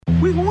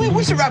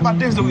We should rap about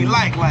things that we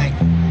like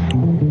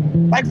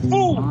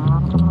food.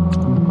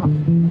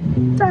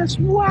 That's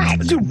whack.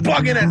 You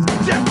bugging as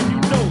death, you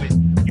know it.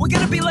 We're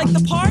gonna be like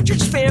the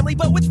Partridge Family,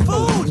 but with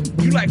food.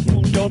 You like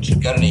food, don't you?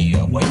 Got any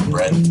white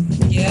bread?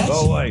 Yes.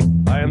 Go away.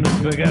 I am the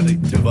spaghetti.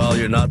 Duval,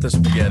 you're not the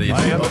spaghetti.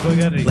 I am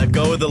spaghetti. Let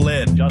go of the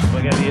lid. Just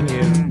spaghetti in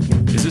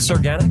here. Is this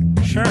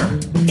organic? Sure.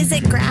 Is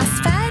it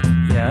grass-fed?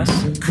 Yes.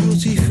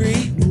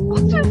 Cruelty-free.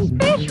 What's so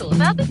special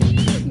about the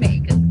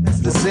cheesemaker?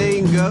 As the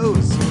saying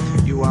goes,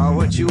 you are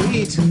what you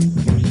eat.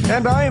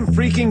 And I am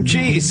freaking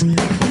cheese. Now,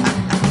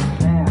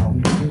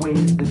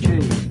 where's the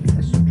cheese?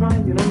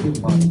 Australian eating,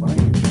 by the way.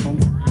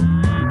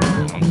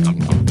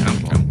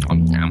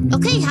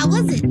 Okay, how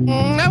was it?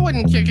 I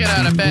wouldn't kick it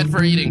out of bed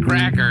for eating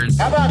crackers.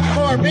 How about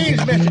corned beans,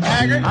 Mr.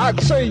 Taggart?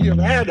 I'd say you've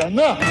had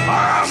enough.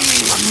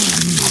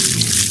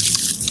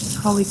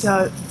 Holy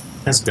goat.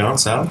 How's it going,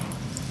 Sal?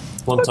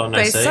 Long time no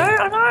Be see. so.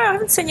 I know. I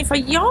haven't seen you for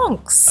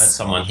yonks. I had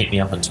someone hit me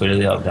up on Twitter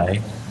the other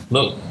day.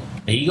 Look,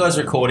 are you guys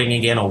recording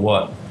again or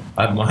what?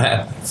 My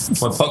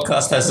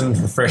podcast hasn't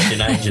refreshed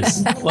in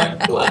ages.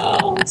 Like,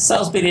 well,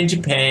 Sal's been in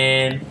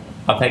Japan.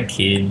 I've had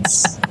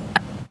kids.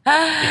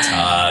 It's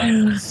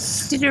hard.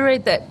 Did you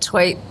read that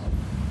tweet?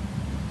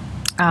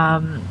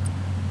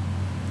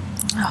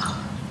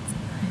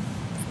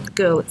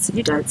 Girl, it said,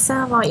 you don't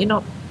sound like.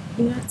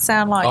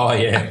 Oh,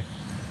 yeah.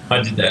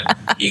 I did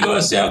that. You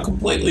guys sound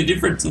completely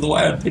different to the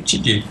way I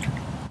pictured you.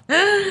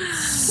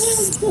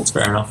 That's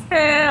fair enough.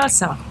 Yeah, I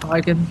sound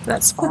like a bogan.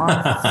 That's fine.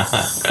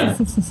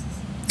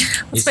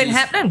 What's been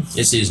happening?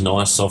 This is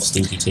nice, soft,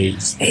 stinky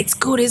teas. It's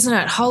good, isn't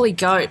it? Holy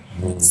goat.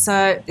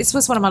 So this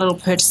was one of my little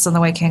purchases on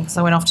the weekend because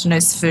I went off to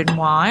Noosa Food and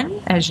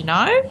Wine, as you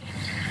know,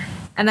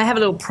 and they have a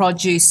little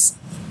produce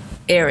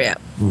area.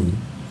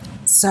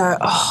 So,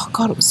 oh,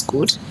 God, it was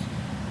good.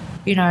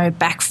 You know,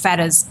 back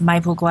fatters,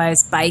 maple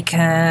glazed bacon,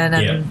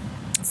 and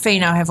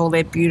Fino have all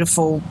their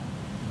beautiful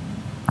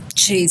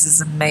cheeses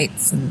and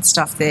meats and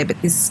stuff there,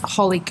 but this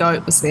Holy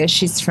Goat was there.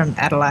 She's from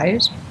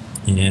Adelaide.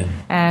 Yeah.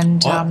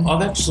 And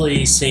I've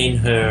actually seen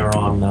her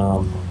on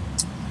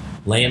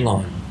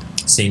Landline,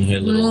 seen her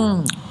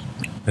little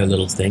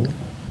thing.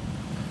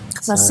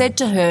 Because I said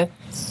to her,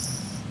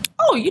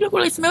 oh, you look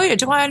really familiar.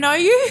 Do I know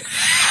you?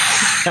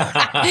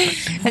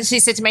 And she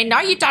said to me, no,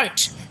 you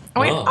don't. I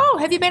went, oh,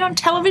 have you been on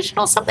television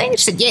or something? She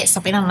said, yes,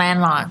 I've been on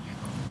Landline.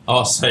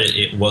 Oh, so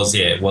it was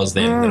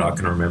them that I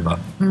can remember.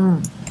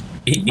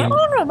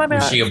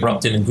 Was she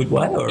abrupt in a good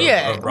way? Or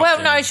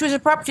no, she was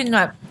abrupt in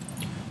that.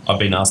 I've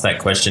been asked that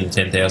question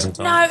 10,000 times.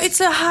 No, it's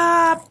a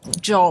hard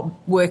job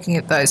working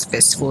at those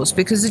festivals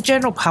because the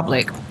general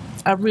public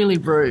are really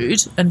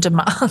rude and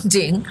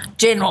demanding,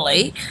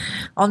 generally,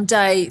 on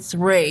day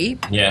 3.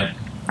 Yeah.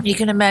 You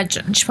can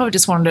imagine. She probably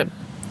just wanted to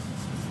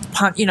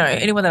punt,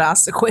 anyone that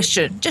asks a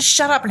question, just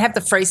shut up and have the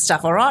free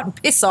stuff, all right, and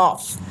piss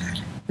off.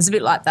 It's a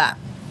bit like that.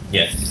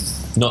 Yeah.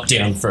 Not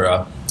down for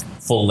a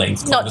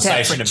full-length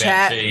conversation about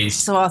chat. Cheese.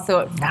 So I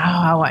thought, no,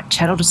 I won't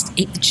chat. I'll just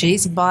eat the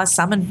cheese and buy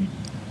some and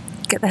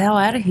get the hell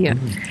out of here.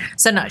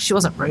 So, no, she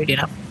wasn't rude in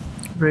a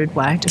rude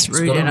way, just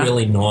rude in a... It's got a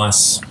really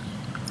nice,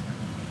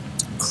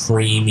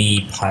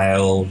 creamy,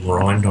 pale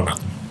rind on it.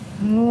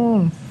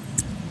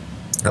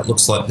 That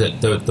looks like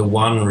the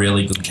one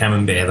really good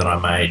camembert that I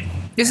made.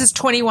 This is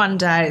 21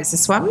 days,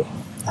 this one.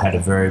 Had a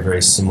very,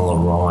 very similar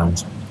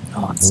rind.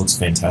 Oh, it looks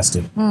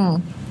fantastic.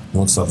 It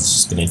looks like it's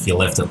just going to, if you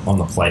left it on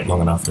the plate long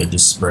enough, it'd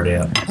just spread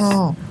out.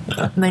 Oh,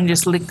 and then you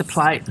just lick the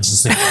plate.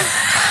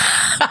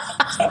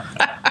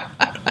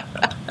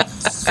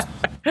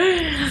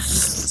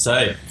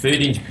 So,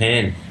 food in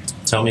Japan.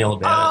 Tell me all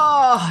about it.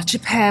 Oh,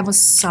 Japan was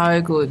so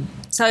good.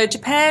 So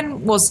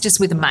Japan was just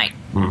with a mate.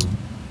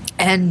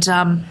 And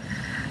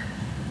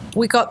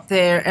we got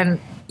there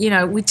and,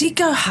 we did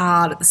go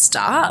hard at the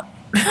start.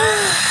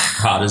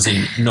 Hard as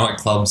in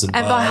nightclubs and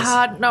bars? And by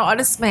hard, no, I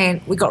just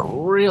mean we got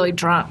really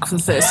drunk for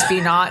the first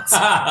few nights.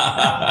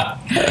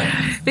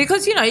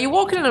 Because, you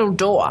walk in a little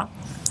door.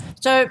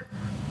 So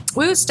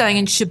we were staying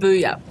in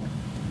Shibuya,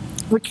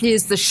 which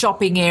is the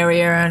shopping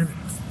area, and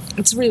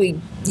it's really,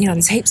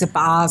 there's heaps of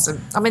bars.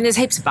 There's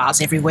heaps of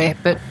bars everywhere,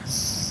 but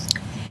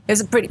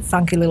there's a pretty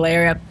funky little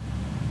area.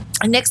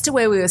 And next to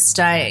where we were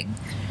staying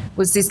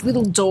was this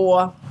little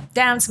door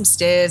down some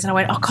stairs, and I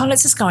went, oh, God,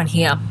 let's just go in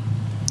here.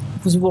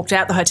 Because we walked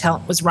out the hotel,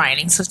 it was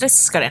raining, so let's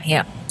just go down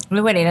here. And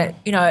we went in it,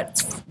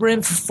 it's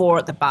room for 4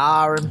 at the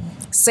bar and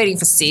seating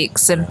for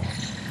 6, and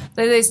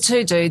there's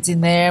 2 dudes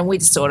in there, and we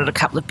just ordered a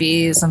couple of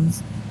beers and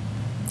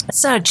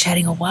started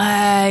chatting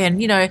away.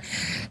 And,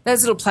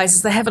 those little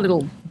places, they have a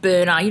little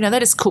burner, they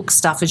just cook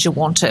stuff as you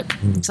want it.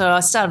 So I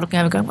started looking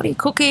over going, what are you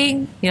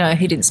cooking?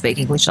 He didn't speak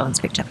English, I didn't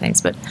speak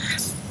Japanese, but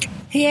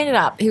he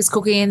was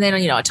cooking, and then,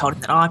 I told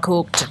him that I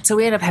cooked. So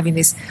we ended up having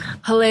this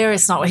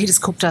hilarious night where he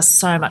just cooked us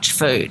so much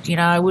food.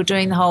 We're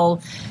doing the whole,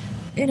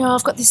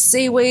 I've got this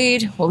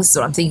seaweed. Well, this is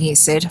what I'm thinking he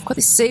said. I've got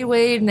this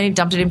seaweed, and then he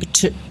dumped it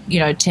into,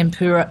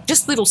 tempura.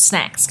 Just little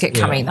snacks kept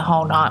coming the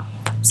whole night.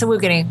 So we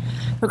were getting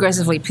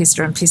progressively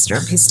pisser and pisser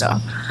and pisser.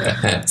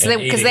 So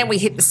because then we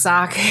hit the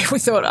sake. We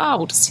thought,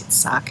 we'll just hit the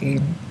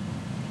sake.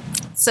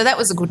 So that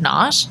was a good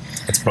night.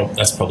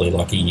 That's probably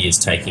like a year's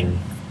taking.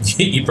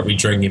 You probably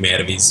dreamed him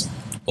out of his.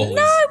 No,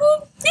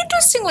 well,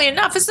 interestingly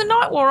enough, as the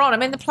night wore on, I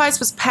mean, the place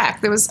was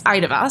packed. There was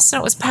 8 of us,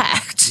 and it was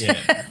packed.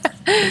 Yeah.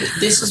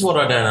 This is what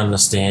I don't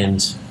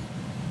understand.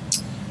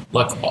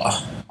 Like,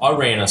 I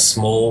ran a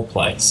small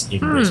place in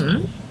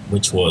Brisbane,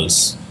 which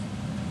was,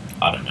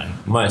 I don't know,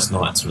 most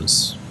nights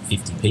was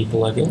 50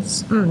 people, I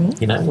guess.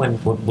 You know, when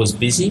it was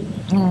busy.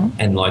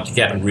 And, like, you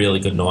get a really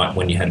good night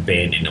when you had a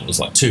band in, it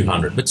was like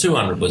 200. But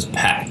 200 was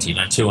packed, you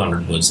know,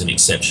 200 was an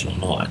exceptional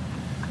night.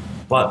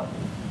 But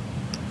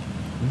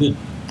the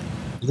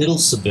little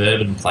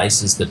suburban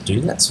places that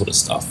do that sort of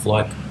stuff,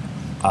 like,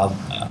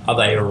 are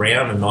they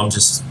around and I'm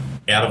just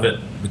out of it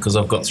because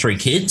I've got 3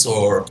 kids,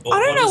 or I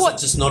don't know what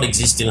does it just not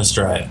exist in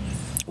Australia?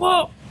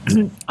 Well,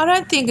 I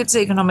don't think it's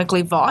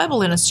economically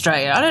viable in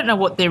Australia. I don't know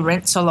what their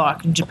rents are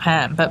like in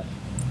Japan, but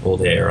Or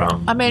their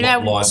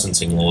our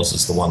licensing laws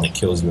is the one that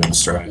kills you in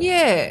Australia.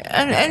 yeah,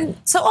 and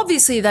so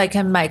obviously they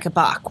can make a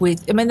buck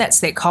with. I mean, that's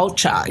their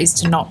culture, is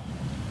to not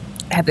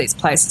have these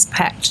places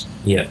packed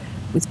Yeah,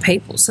 with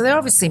people. So they're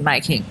obviously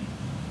making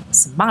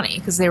some money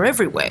because they're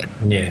everywhere.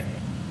 yeah.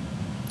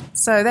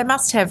 So they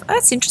must have.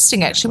 That's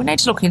interesting, actually. We need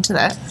to look into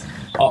that.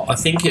 I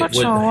think I'm not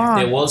sure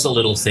why. there was a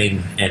little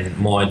thing, and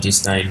my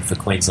disdain for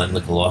Queensland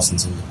Liquor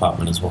Licensing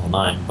Department is well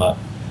known, but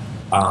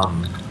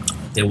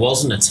there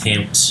was an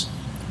attempt,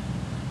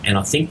 and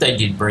I think they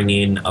did bring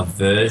in a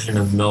version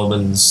of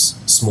Melbourne's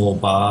small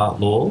bar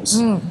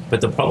laws, but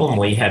the problem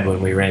we had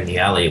when we ran the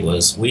alley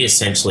was we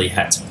essentially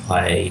had to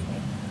pay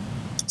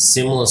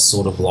similar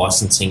sort of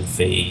licensing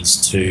fees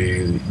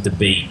to the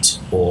Beat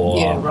or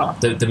Yeah,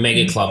 right. the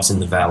mega clubs in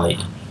the Valley,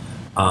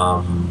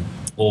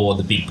 or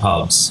the big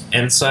pubs.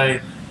 And so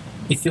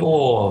if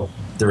you're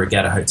the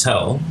Regatta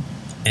Hotel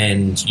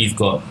and you've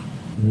got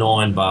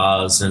 9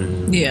 bars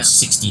and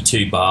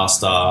 62 bar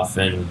staff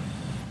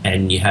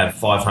and you have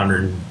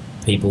 500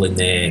 people in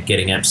there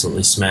getting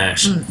absolutely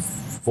smashed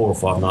 4 or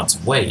 5 nights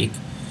a week,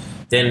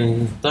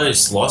 then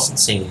those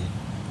licensing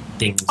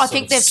things I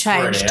think they've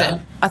changed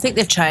it. I think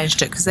they've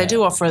changed it because they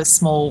do offer a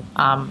small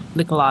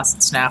liquor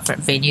license now for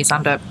venues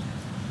under,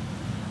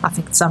 I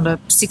think it's under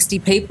 60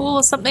 people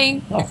or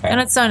something, and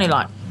it's only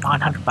like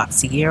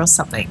 $900 a year or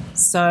something.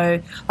 So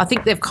I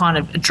think they've kind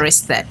of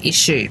addressed that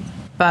issue,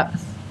 but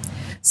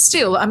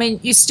still, I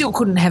mean, you still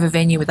couldn't have a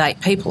venue with 8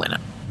 people in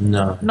it.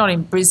 No. Not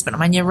in Brisbane. I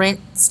mean, your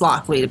rent's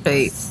likely to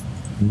be,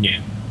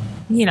 Yeah.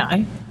 you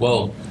know.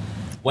 Well,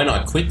 when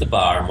I quit the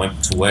bar and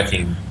went to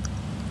working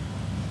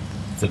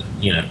for,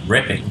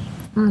 repping,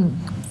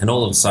 and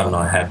all of a sudden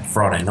I had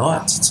Friday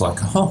nights. It's like,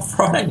 oh,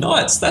 Friday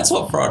nights. That's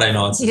what Friday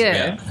nights is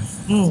about.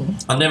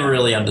 I never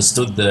really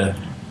understood the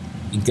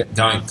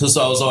going, because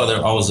I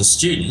was a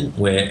student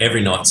where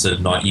every night's a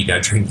night you go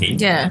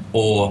drinking,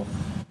 or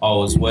I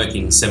was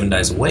working 7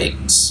 days a week.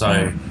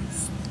 So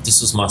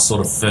this was my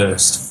sort of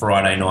first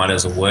Friday night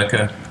as a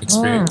worker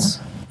experience.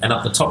 And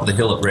up the top of the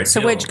hill at Red Hill.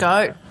 So where'd you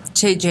go?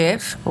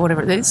 TGF or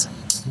whatever it is?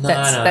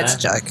 That's a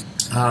joke.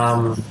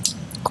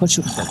 Of course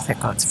you would have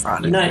that it's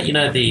Friday. You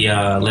know the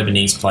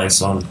Lebanese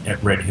place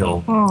at Red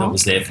Hill that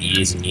was there for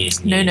years and years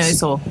and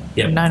years? No-nos or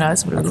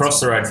no-nos.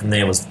 Across the road from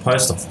there was the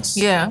post office.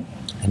 Yeah.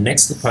 And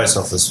next to the post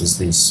office was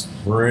this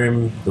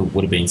room that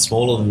would have been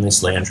smaller than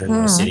this lounge room we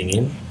were sitting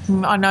in.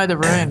 I know the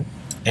room.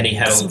 And he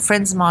had some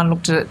friends of mine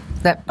looked at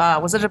that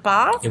bar. Was it a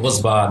bar? It was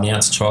a bar. Now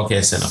it's a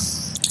childcare centre.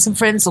 Some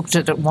friends looked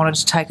at it and wanted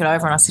to take it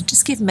over, and I said,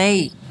 just give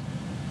me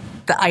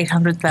the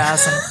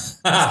 800,000.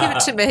 Just give it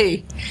to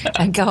me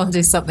and go and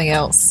do something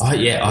else. Oh,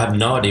 yeah, I have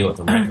no idea what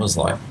the rent was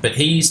like. But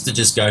he used to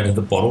just go to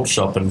the bottle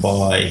shop and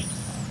buy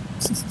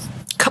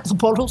a couple of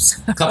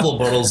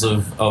bottles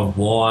of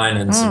wine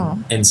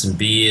and some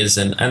beers,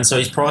 and so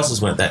his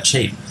prices weren't that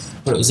cheap.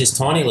 But it was this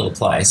tiny little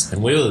place,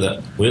 and we were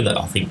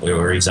I think we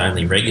were his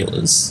only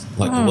regulars.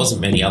 Like there wasn't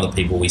many other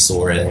people we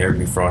saw there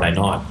every Friday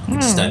night. I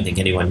just don't think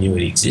anyone knew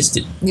it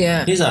existed.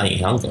 Yeah, he was only a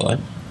young guy,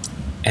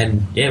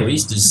 and yeah, we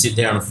used to just sit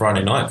there on a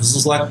Friday night because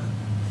it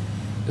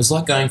was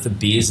like going for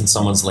beers in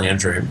someone's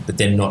lounge room, but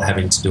then not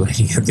having to do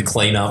any of the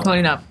cleanup,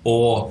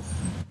 or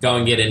go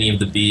and get any of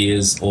the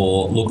beers,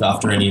 or look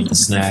after any of the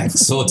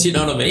snacks, or do you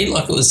know what I mean?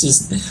 Like it was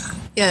just.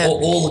 Yeah.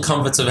 All the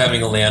comforts of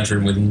having a lounge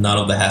room with none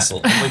of the hassle.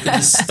 And we could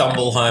just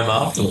stumble home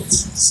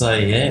afterwards. So,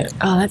 yeah.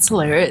 Oh, that's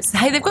hilarious.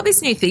 Hey, they've got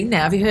this new thing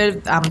now. Have you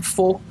heard of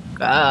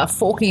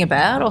forking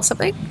about or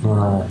something?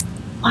 Right.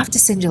 I have to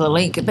send you the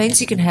link. It means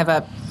you can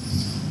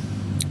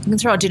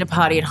throw a dinner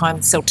party at home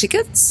and sell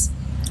tickets.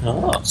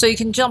 Oh. So you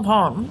can jump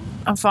on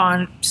and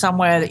find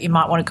somewhere that you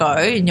might want to go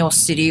in your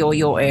city or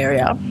your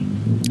area.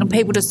 And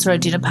people just throw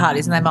dinner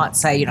parties and they might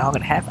say, I'm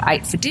going to have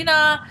 8 for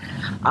dinner.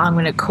 I'm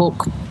going to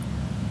cook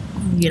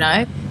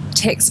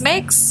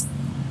Tex-Mex,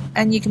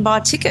 and you can buy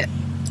a ticket.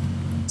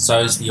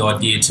 So is the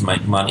idea to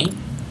make money?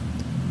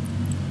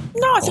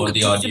 No, I think or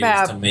the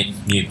idea is to meet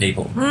new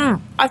people?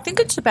 I think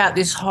it's about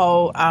this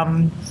whole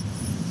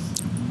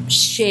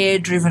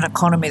share-driven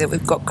economy that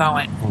we've got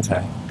going.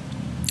 Okay.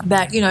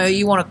 About,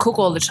 you want to cook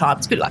all the time.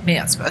 It's a bit like me,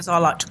 I suppose. I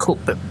like to cook,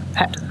 but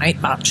Pat doesn't eat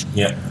much.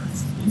 Yeah.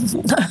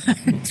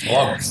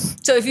 Well,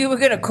 So if you were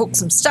going to cook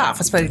some stuff,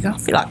 I suppose I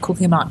feel like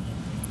cooking. I might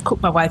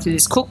cook my way through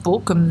this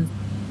cookbook and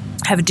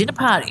have a dinner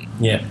party.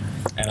 yeah.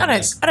 And I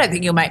don't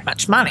think you'll make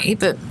much money,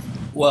 but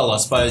well, I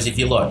suppose if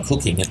you like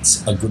cooking,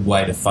 it's a good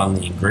way to fund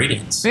the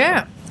ingredients.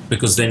 yeah.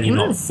 Because then you're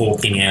not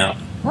forking out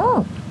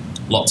Oh.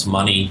 lots of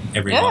money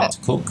every Yeah. night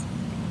to cook.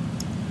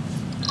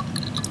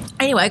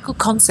 Anyway, good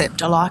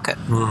concept. I like it.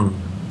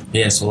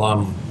 Yes, well,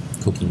 I'm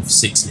cooking for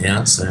 6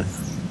 now, so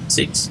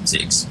six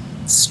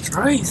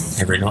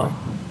Strength. every night.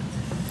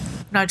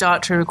 No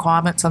dietary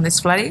requirements on this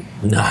flatty.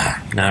 No,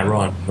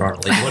 Ryan will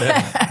eat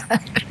whatever.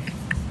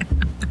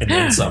 And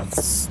then some.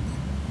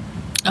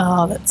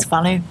 Oh, that's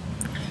funny.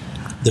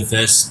 The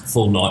first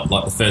full night,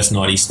 like the first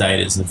night he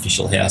stayed as an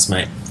official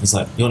housemate, he's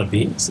like, "You want a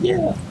beer?" I said, "Yeah,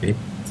 I'll have a beer."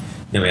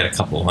 Then we had a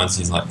couple of ones.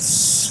 He's like,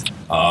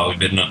 "Oh, we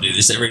better not do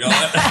this every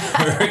night."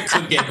 It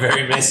could get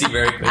very messy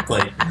very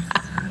quickly.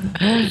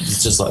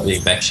 It's just like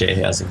being back share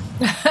housing,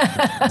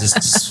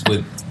 just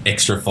with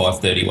extra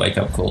 5:30 wake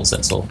up calls.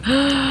 That's all.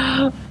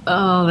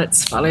 Oh,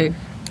 that's funny.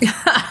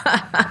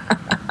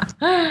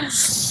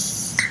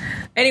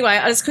 Anyway,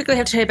 I just quickly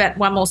have to tell you about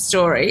one more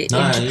story No,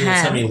 in you're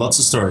Japan. telling me lots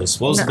of stories.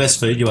 What was the best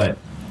food you ate?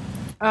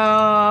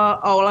 Well,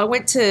 I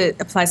went to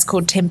a place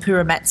called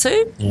Tempura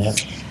Matsu, Yeah,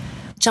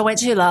 which I went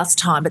to last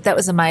time, but that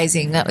was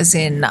amazing. That was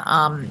in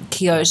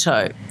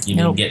Kyoto. you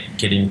didn't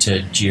get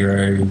into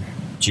Jiro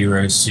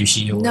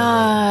sushi or No,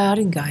 I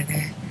didn't go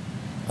there.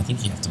 I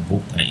think you have to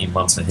book that in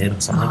months ahead or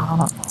something.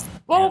 Oh.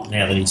 Well,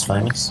 Now that he's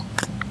famous.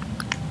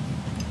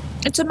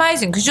 it's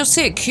amazing because you'll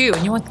see a queue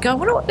and you want to go, I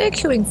wonder what they're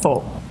queuing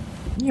for.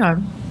 You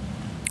know,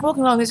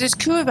 walking along, there's this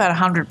queue of about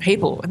 100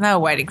 people and they were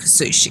waiting for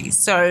sushi.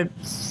 So,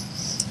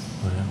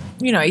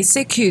 you know, you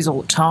see queues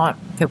all the time.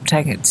 People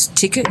taking a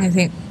ticket and you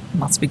think,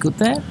 must be good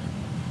there.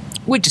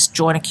 We just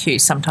join a queue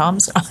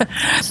sometimes.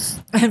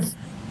 And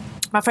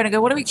my friend would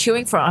go, what are we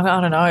queuing for? I go,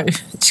 I don't know.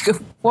 She go,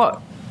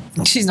 what?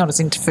 She's not as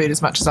into food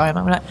as much as I am.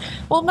 I'm like,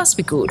 well, it must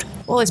be good.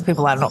 All these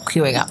people are not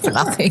queuing up for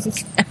nothing.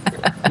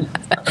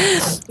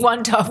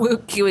 One time we were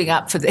queuing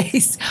up for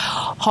these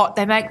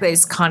they make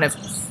these kind of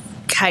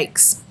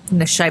cakes in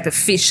the shape of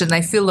fish and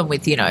they fill them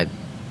with, you know,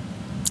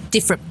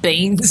 different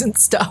beans and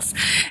stuff.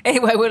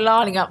 Anyway, we're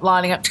lining up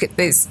to get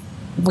these.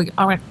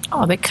 I went,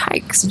 oh, they're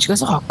cakes. And she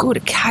goes, oh, good,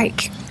 a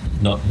cake.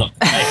 Not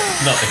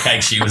the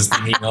cake she was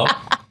thinking of.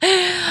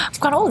 I've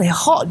gone, oh, they're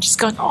hot. Just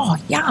going, oh,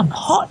 yum,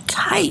 hot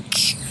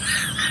cake.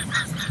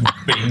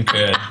 Bean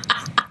curd.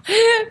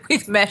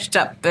 With mashed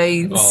up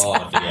beans.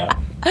 Oh,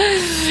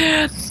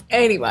 dear.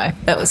 Anyway,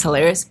 that was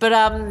hilarious. But,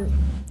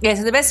 yeah,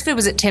 so the best food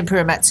was at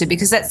Tempura Matsu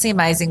because that's the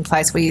amazing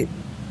place where you're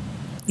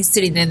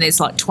sitting there and there's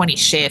like 20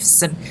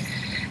 chefs and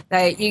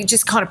you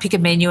just kind of pick a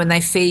menu and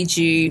they feed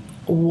you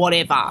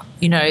whatever.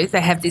 You know,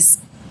 they have this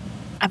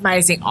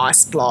amazing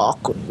ice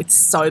block with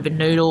soba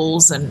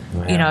noodles and,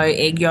 you know,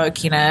 egg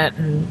yolk in it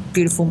and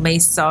beautiful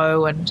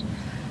miso and,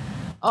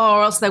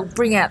 or else they'll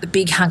bring out the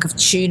big hunk of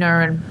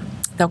tuna and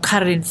they'll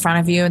cut it in front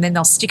of you and then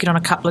they'll stick it on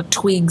a couple of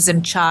twigs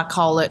and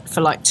charcoal it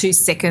for like 2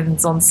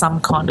 seconds on some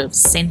kind of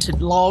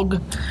scented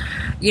log.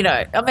 You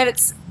know, I mean,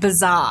 it's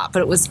bizarre,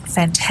 but it was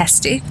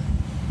fantastic.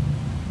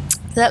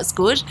 So that was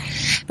good.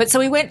 But so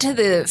we went to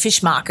the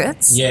fish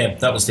markets. Yeah,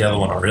 that was the other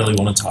one I really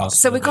wanted to ask.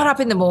 So we got up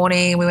in the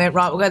morning and we went,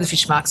 right, we'll go to the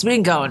fish markets. We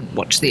didn't go and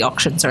watch the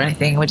auctions or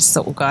anything. We just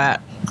thought we'll go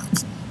out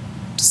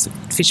to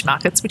fish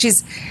markets, which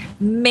is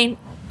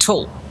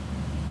mental.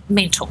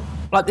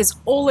 Like there's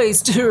all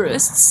these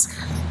tourists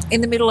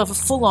in the middle of a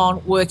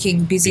full-on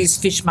working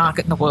busiest fish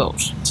market in the world.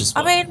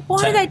 I mean,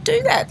 why do they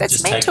do that? That's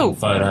just mental. Taking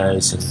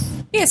photos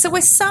and... Yeah, so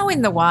we're so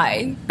in the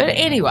way. But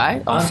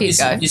anyway, off you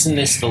go. Isn't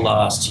this the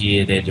last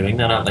year they're doing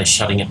that? Aren't they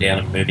shutting it down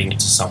and moving it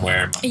to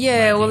somewhere? And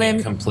Yeah, well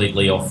making it then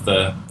completely off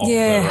the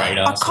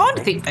radar. I kind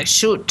of think they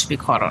should, to be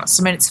quite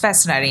honest. I mean, it's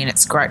fascinating and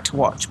it's great to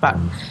watch, but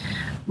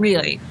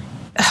really,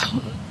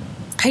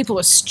 people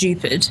are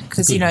stupid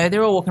because, you know,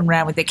 they're all walking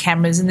around with their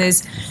cameras and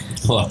there's...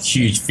 Like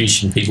huge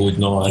fish and people with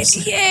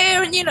knives.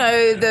 Yeah, and, you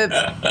know,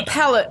 the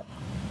pallet...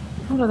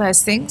 What are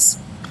those things?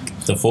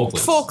 The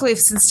forklifts.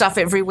 Forklifts and stuff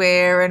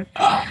everywhere and,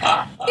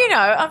 you know,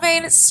 I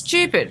mean, it's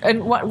stupid.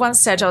 And one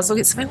stage I was looking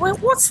at something, well,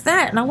 what's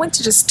that? And I went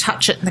to just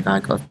touch it and the guy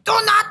goes, do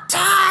not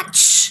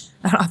touch!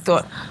 And I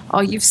thought,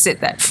 oh, you've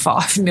said that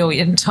 5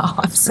 million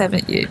times,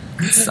 haven't you?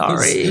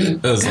 Sorry.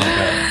 It was like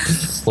a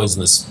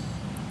poisonous...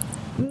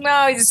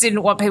 No, he just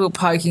didn't want people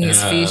poking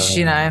his fish,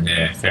 you know.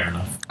 Yeah, fair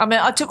enough. I mean,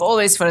 I took all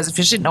these photos of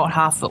fish, didn't know what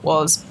half of it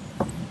was.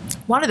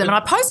 One of them, and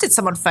I posted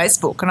some on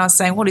Facebook and I was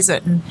saying, what is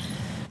it? And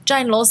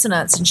Jane Lawson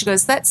answered and she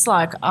goes, that's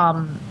like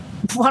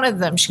one of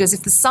them. She goes,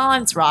 if the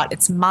sign's right,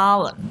 it's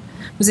marlin.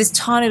 It was this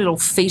tiny little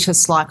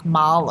fetus like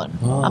marlin.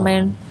 Oh. I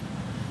mean,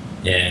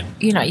 yeah,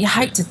 you know, you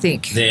hate to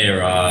think.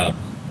 Their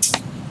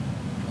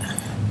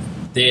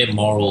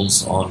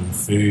morals on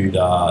food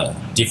are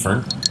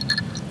different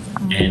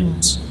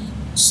and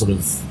sort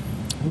of,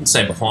 I wouldn't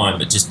say behind,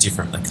 but just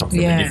different. They come from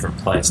a different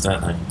place,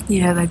 don't they?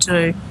 Yeah, they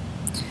do.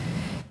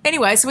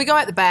 Anyway, so we go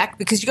out the back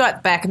because you go out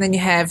the back and then you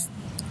have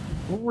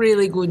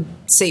really good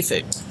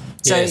seafood.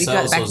 So Yeah, you so go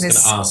that's back what I and was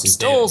there's gonna ask, is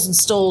stalls and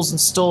stalls and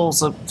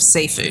stalls of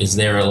seafood. Is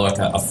there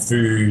a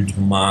food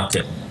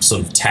market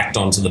sort of tacked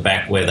onto the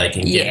back where they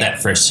can get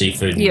that fresh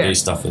seafood and do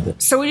stuff with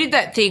it? So we did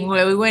that thing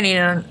where we went in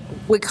and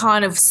we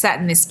kind of sat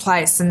in this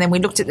place and then we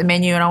looked at the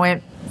menu and I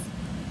went,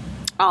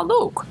 oh,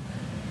 look,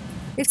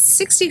 it's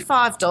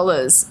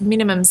 $65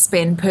 minimum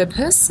spend per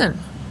person.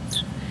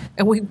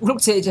 And we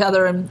looked at each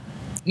other and,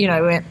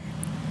 went,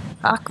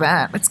 fuck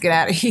that, let's get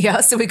out of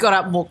here. So we got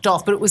up and walked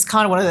off, but it was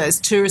kind of one of those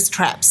tourist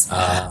traps.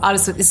 I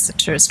just thought, this is a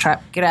tourist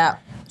trap. Get out.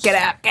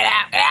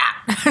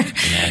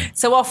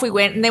 So off we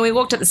went, and then we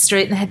walked up the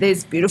street and they had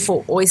these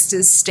beautiful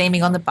oysters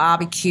steaming on the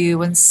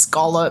barbecue and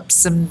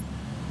scallops, and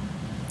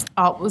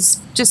it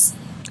was just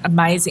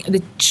amazing.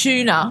 The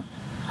tuna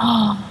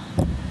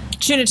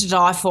to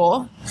die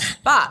for.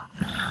 But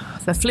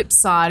the flip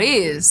side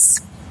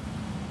is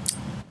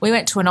we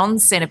went to an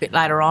onsen a bit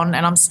later on,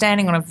 and I'm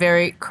standing on a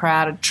very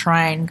crowded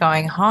train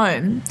going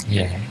home.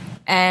 Yeah.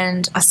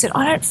 And I said,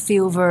 I don't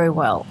feel very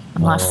well.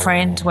 And my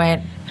friend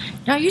went,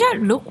 no, you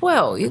don't look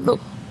well. You look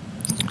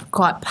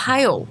quite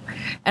pale.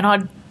 And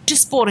I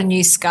just bought a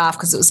new scarf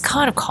because it was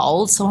kind of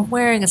cold, so I'm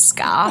wearing a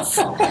scarf.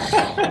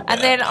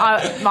 And then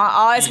my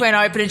eyes went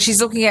open and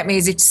she's looking at me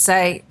as if to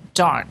say,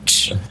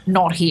 don't,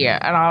 not here.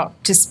 And I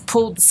just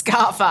pulled the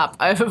scarf up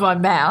over my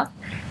mouth.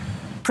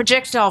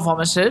 Projectile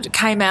vomited,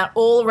 came out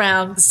all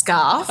around the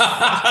scarf.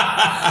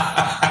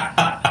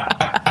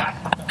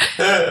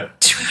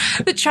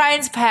 The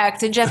train's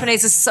packed and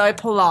Japanese are so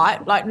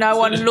polite. Like, no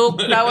one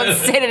looked, no one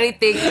said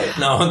anything.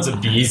 No one's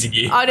abusing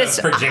you. I just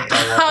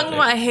hung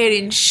my head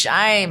in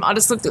shame. I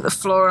just looked at the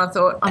floor and I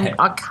thought,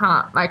 I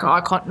can't make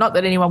eye contact. Not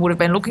that anyone would have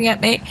been looking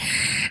at me.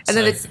 And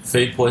so then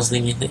food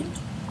poisoning, you think?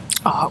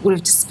 Oh, it would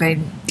have just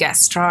been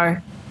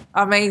gastro.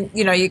 I mean,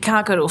 you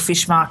can't go to a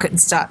fish market and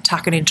start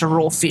tucking into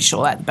raw fish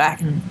all at the back,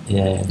 and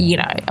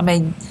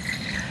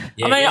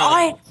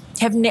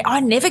I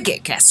never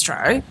get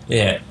gastro.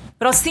 Yeah.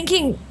 But I was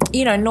thinking,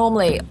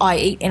 normally I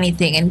eat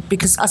anything, and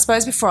because I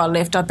suppose before I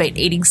left I've been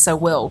eating so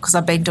well because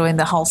I've been doing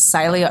the whole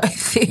paleo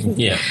thing.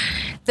 Yeah.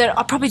 That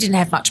I probably didn't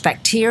have much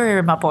bacteria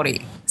in my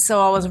body,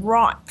 so I was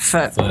ripe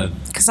for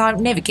because I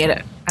never get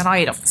it, and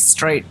I eat off the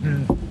street,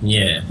 and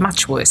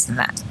much worse than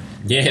that.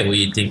 Yeah, well,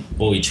 you'd think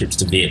all your trips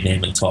to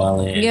Vietnam and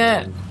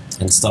Thailand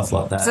and stuff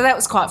like that. So that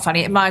was quite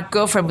funny. My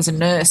girlfriend was a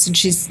nurse and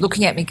she's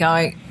looking at me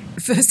going,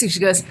 first thing she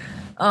goes,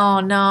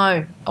 oh, no,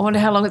 I wonder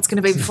how long it's going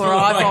to be before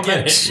I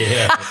vomit.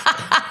 Yeah.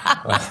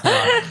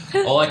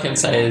 All I can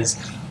say is,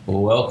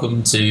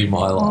 welcome to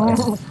my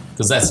life.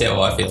 Because that's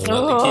how I feel. Like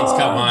the kids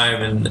come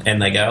home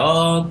and they go,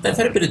 oh, they've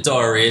had a bit of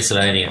diarrhea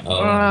today. And you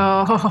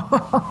go,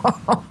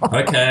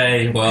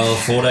 okay, well,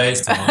 4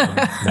 days' time,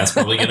 that's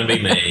probably going to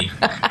be me.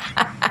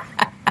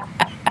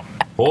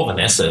 Poor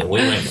Vanessa, we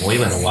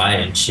went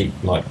away and she,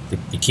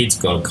 the kids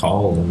got a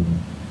cold and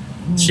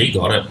she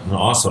got it and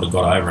I sort of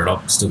got over it.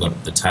 I've still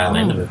got the tail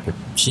end of it, but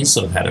she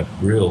sort of had a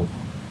real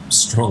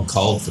strong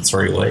cold for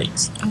 3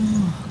 weeks.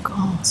 Oh,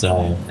 God.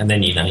 So, and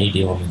then, you're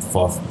dealing with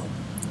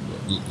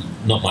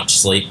not much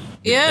sleep.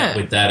 Yeah.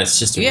 With that, it's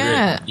just you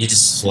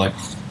just want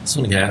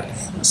to go,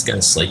 let's go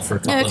to sleep for a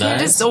couple of days. Yeah, can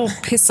you just all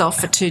piss off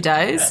for 2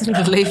 days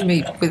and leave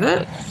me with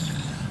it?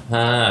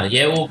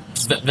 Well,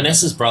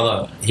 Vanessa's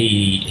brother,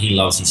 he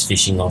loves his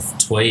fishing off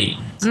Tweed,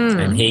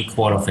 and he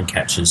quite often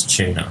catches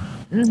tuna,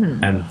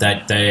 and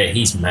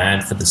he's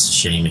mad for the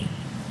sashimi.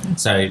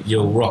 So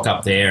you'll rock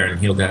up there and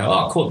he'll go,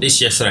 oh, I caught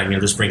this yesterday, and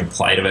he'll just bring a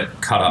plate of it,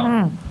 cut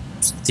up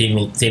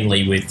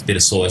thinly with a bit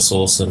of soy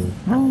sauce, and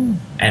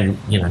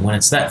when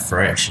it's that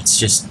fresh, it's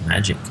just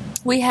magic.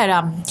 We had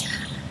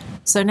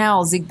so now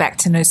I'll zig back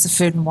to Noosa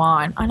Food and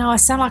Wine. I know I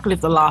sound like I live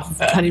the life of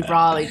Paddy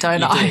Riley,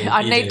 don't I?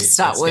 I need to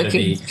start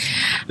working.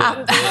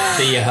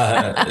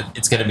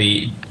 It's going to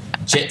be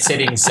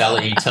jet-setting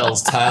Sally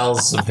tells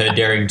tales of her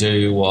daring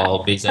do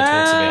while Bizzo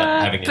talks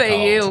about having a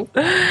cold.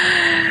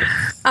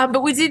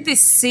 But we did this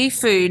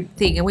seafood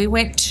thing and we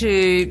went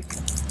to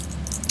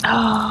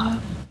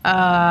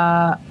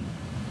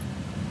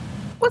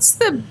what's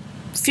the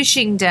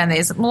fishing down there?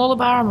 Is it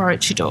Mooloolaba or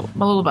Maroochydore?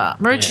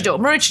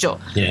 Maroochydore.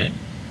 Yeah.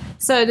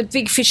 So the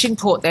big fishing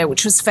port there,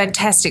 which was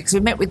fantastic. So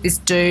we met with this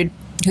dude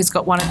who's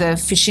got one of the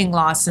fishing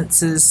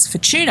licenses for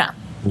tuna.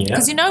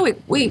 Because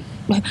we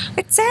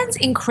it sounds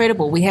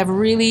incredible. We have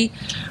really,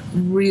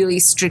 really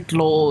strict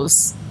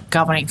laws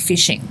governing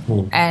fishing,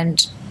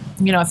 and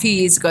a few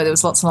years ago there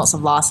was lots and lots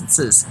of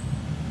licenses,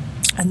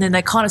 and then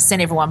they kind of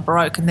sent everyone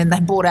broke, and then they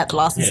bought out the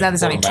license. Now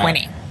there's only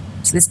 20.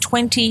 So there's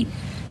 20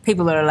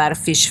 people that are allowed to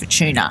fish for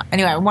tuna.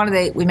 Anyway,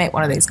 we met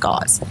one of these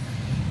guys,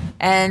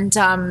 and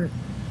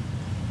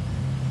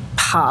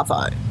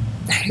Parvo,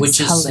 which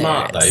is hilarious.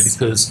 Smart though,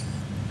 because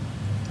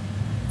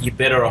you're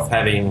better off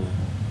having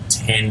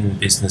 10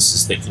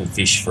 businesses that can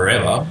fish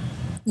forever.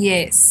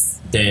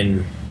 Yes.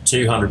 Than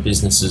 200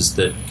 businesses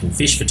that can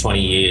fish for 20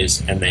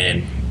 years and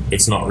then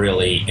it's not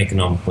really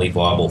economically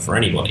viable for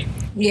anybody.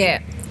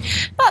 Yeah.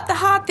 But the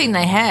hard thing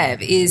they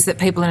have is that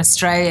people in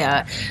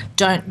Australia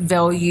don't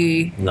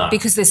value,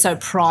 because they're so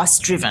price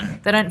driven,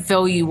 they don't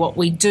value what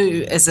we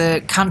do as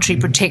a country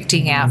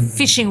protecting our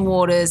fishing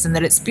waters and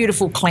that it's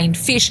beautiful, clean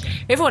fish.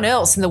 Everyone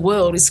else in the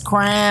world is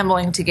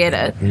scrambling to get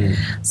it.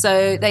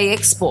 So they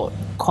export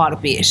quite a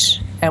bit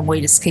and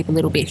we just keep a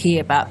little bit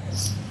here. But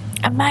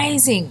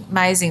amazing.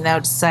 They were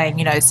just saying,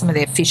 you know, some of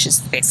their fish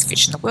is the best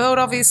fish in the world,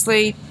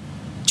 obviously.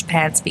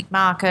 Japan's a big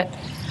market.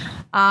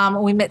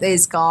 We met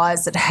these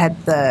guys that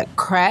had the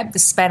crab, the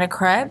spanner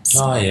crabs.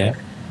 Oh, yeah.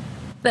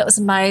 That was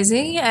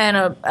amazing.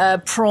 And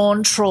a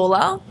prawn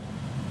trawler.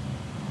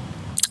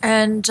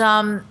 And,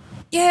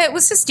 it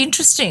was just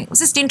interesting. It was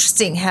just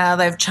interesting how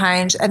they've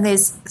changed. And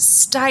there's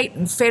state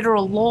and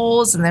federal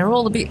laws and they're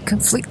all a bit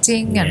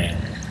conflicting and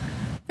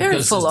very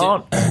because full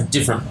on.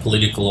 Different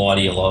political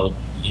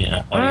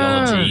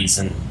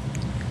ideologies.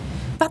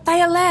 But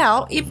they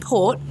allow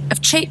import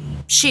of cheap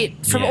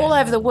shit from all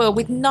over the world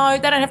with they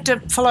don't have to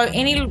follow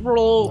any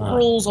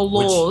rules or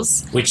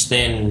laws. Which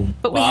then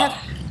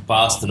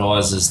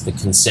bastardises the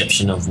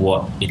conception of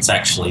what it's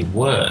actually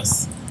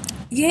worth.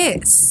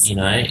 Yes. You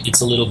know,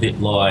 it's a little bit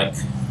like...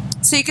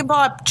 So you can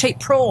buy cheap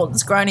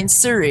prawns grown in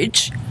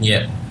sewage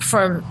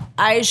from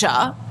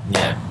Asia.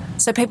 Yeah.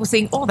 So people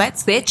think,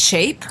 they're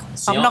cheap.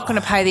 I'm not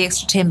going to pay the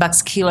extra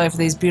 $10 a kilo for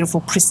these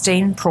beautiful,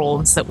 pristine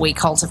prawns that we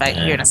cultivate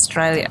here in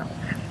Australia.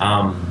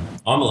 I'm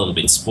a little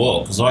bit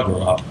spoiled because I grew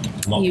up.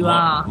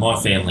 My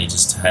family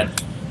just had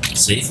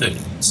seafood.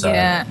 So,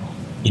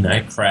 you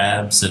know,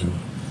 crabs and...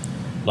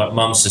 Like,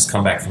 Mum's just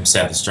come back from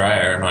South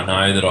Australia and I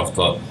know that I've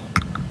got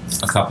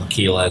a couple of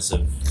kilos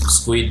of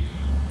squid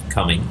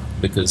coming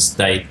because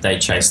they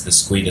chase the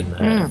squid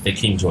and the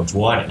King George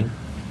whiting,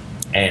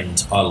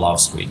 and I love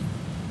squid.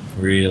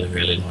 Really,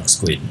 really like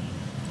squid.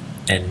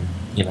 And,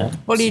 you know...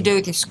 What do you do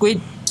with your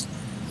squid?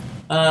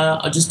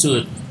 I just do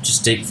it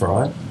deep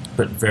fried,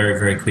 but very,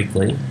 very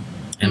quickly.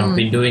 And I've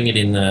been doing it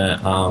in the...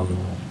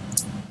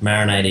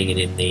 marinating it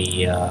in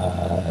the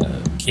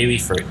kiwi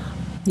fruit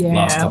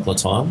last couple of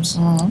times.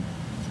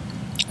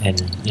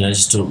 And, you know,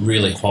 just do it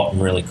really hot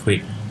and really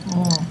quick.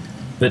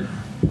 But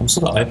I'm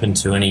sort of open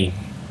to any...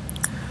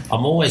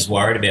 I'm always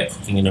worried about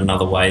cooking in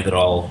another way that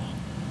I'll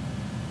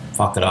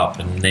fuck it up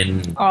and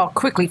then...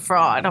 Quickly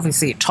fried.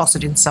 Obviously, you toss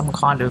it in some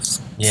kind of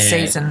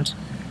seasoned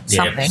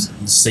something.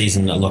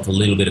 Season like a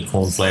little bit of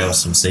corn flour,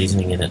 some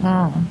seasoning in it.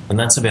 And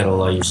that's about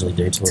all I usually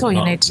do to it. That's all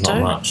you need to do.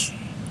 Not much.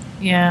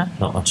 Yeah.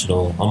 Not much at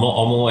all. I'm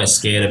always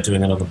scared of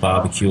doing it on the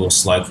barbecue or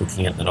slow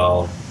cooking it that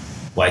I'll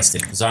waste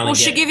it. Cause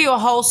she give you a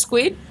whole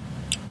squid?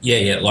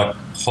 Yeah, like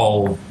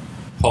whole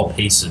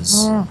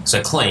pieces.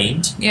 So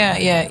cleaned.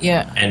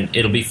 Yeah. And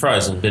it'll be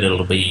frozen, but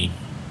it'll be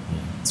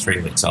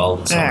 3 weeks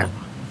old or something.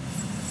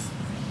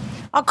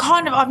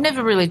 I've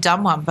never really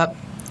done one, but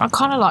I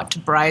kind of like to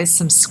braise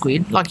some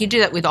squid. Like you do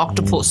that with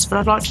octopus, but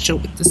I'd like to do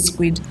it with the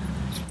squid.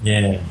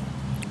 Yeah.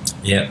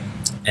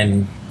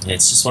 And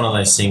it's just one of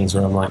those things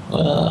where I'm like,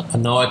 I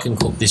know I can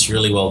cook this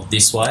really well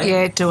this way.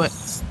 Yeah, do it.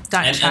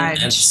 Don't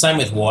change. And same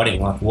with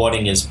whiting. Like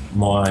whiting is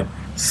my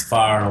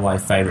far and away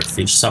favourite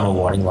fish. Summer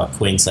whiting, like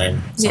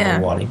Queensland summer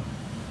whiting.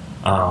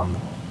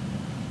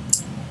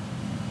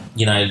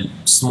 You know,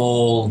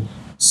 small,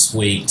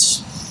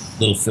 sweet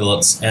little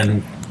fillets,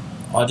 and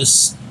I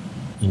just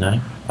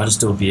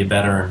do a beer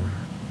batter and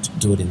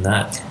do it in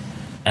that.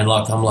 And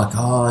like I'm like,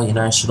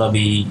 should I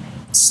be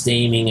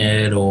steaming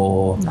it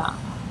or? No.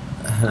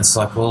 And it's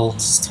like, well, it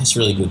tastes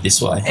really good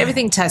this way.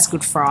 Everything tastes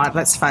good fried,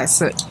 let's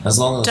face it. As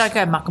long as don't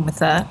go mucking with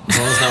that. As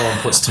long as no one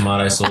puts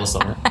tomato sauce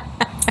on it,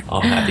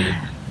 I'm happy.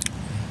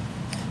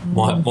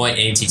 My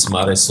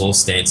anti-tomato sauce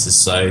stance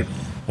is I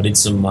did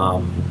some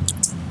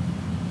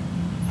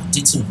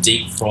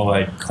deep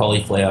fried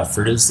cauliflower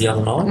fritters the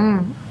other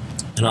night,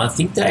 and I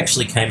think they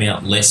actually came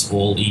out less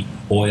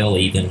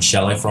oily than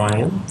shallow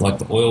frying them. Like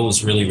the oil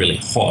was really, really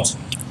hot.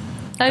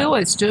 They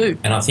always do.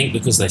 And I think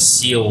because they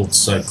sealed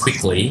so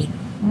quickly,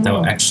 they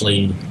were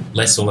actually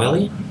less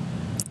oily.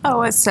 I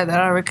always say that.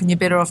 I reckon you're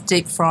better off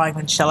deep frying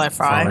than shallow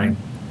frying.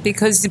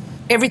 Because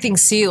everything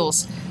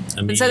seals.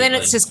 And so then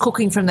it's just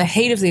cooking from the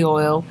heat of the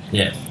oil.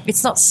 Yeah.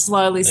 It's not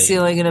slowly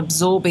sealing and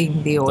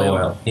absorbing the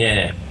oil.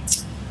 Yeah.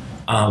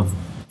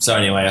 So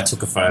anyway, I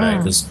took a photo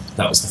because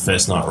that was the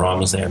first night Ryan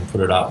was there and put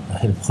it up.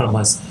 And one of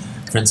my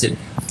friends said,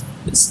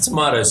 "There's a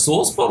tomato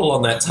sauce bottle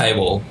on that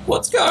table.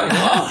 What's going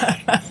on?"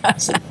 I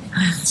said,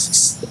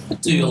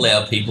 "Do you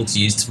allow people to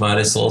use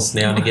tomato sauce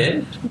now and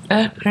again?"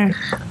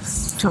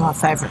 Two of my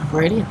favourite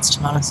ingredients,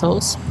 tomato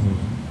sauce.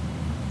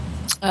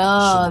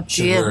 Oh,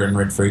 dear. Sugar and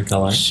red food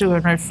colouring. Sugar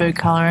and red food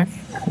colouring.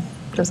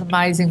 Does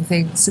amazing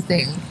things, I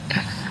think.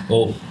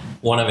 Well,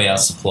 one of our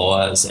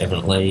suppliers,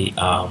 evidently,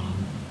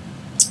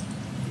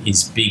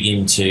 is big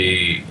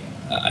into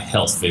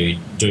health food,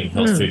 doing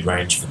health food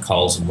range for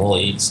Coles and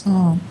Woolies,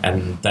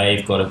 and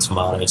they've got a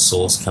tomato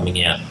sauce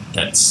coming out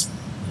that's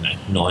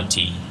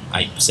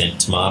 98%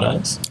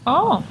 tomatoes.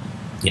 Oh.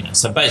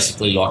 So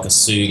basically like a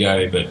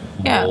Sugo, but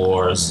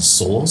more as a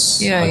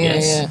sauce, I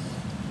guess. Yeah.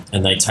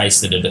 And they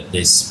tasted it at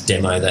this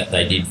demo that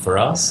they did for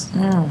us.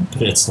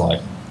 But it's like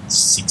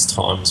 6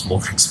 times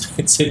more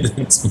expensive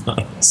than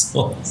tomato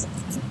sauce.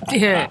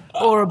 Yeah,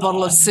 or a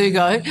bottle of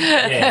Sugo.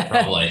 Yeah,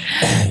 probably.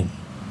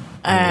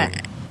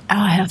 Oh,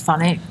 how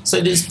funny.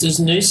 So does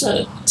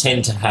Noosa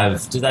tend to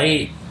have? Do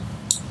they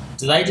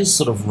just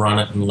sort of run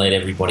it and let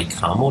everybody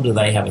come, or do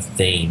they have a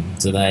theme?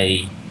 Do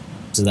they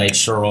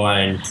try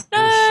and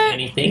push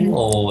anything,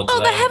 or do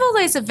they have all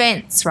these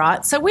events,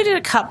 right? So we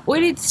did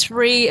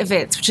 3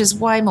 events, which is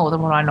way more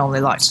than what I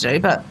normally like to do,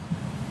 but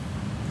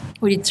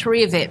we did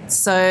 3 events.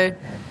 So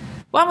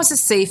one was the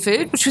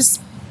seafood, which was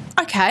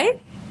okay.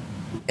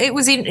 It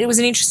was an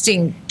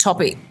interesting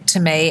topic to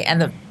me,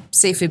 and the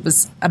seafood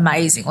was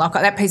amazing. Like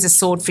that piece of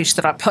swordfish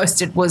that I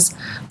posted was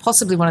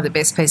possibly one of the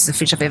best pieces of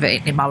fish I've ever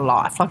eaten in my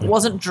life. Like it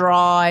wasn't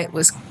dry, it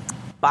was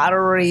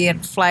buttery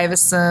and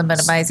flavoursome and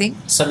amazing.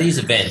 So these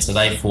events, are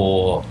they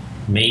for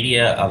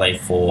media, are they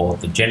for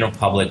the general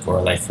public, or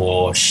are they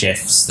for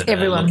chefs that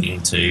are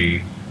looking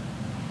to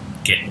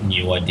get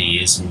new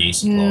ideas and new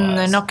supplies?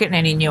 They're not getting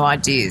any new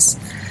ideas.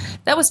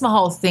 That was my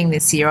whole thing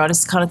this year. I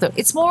just kind of thought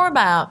it's more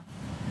about,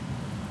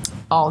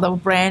 they were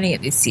branding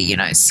it this year,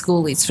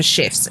 schoolies for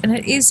chefs. And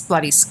it is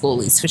bloody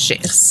schoolies for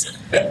chefs.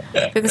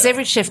 Because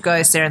every chef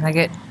goes there and they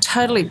get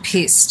totally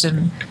pissed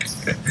and,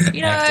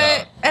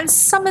 and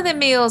some of the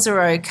meals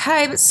are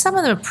okay, but some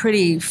of them are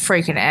pretty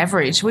freaking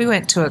average. We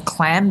went to a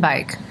clam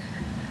bake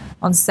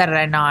on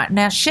Saturday night.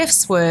 Now,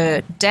 chefs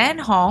were Dan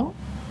Hong,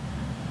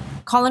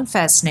 Colin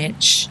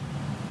Fasnich,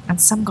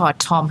 and some guy,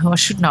 Tom, who I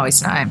should know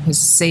his name, who's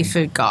a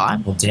seafood guy.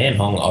 Well, Dan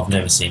Hong, I've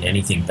never seen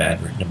anything bad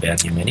written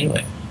about him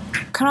anywhere.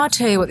 Can I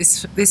tell you what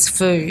this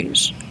food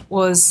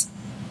was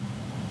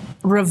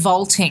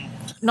revolting.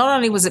 Not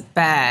only was it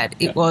bad,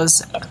 it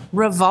was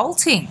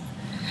revolting.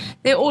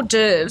 Their hors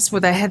d'oeuvres,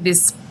 where they had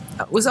this,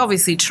 it was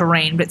obviously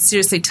terrine, but it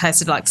seriously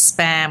tasted like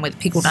Spam with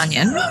pickled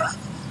onion.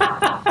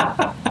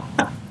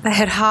 They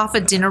had half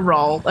a dinner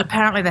roll.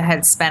 Apparently they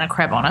had spanner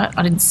crab on it.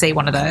 I didn't see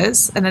one of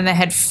those. And then they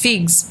had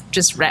figs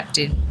just wrapped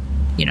in,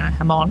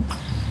 hamon.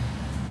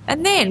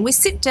 And then we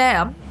sit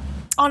down.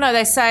 Oh, no,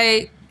 they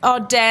say,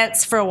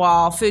 dance for a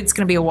while. Food's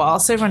going to be a while.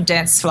 So everyone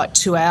dances for like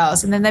 2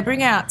 hours. And then they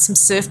bring out some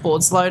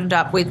surfboards loaded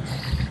up with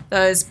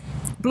those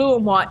blue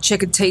and white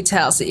checkered tea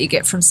towels that you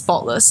get from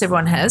Spotless.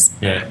 Everyone has.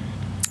 Yeah.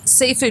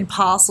 Seafood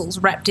parcels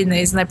wrapped in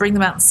these, and they bring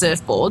them out on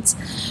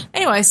surfboards.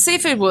 Anyway,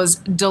 seafood was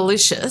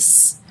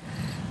delicious.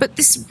 But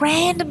this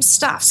random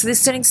stuff, so they're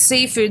selling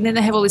seafood and then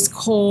they have all this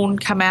corn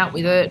come out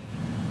with it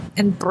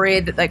and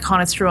bread that they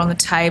kind of threw on the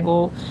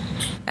table.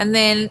 And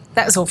then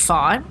that was all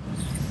fine.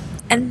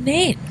 And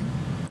then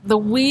the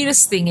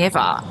weirdest thing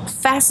ever,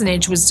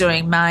 Fasnage was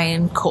doing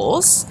main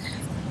course.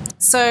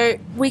 So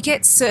we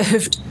get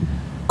served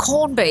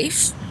corned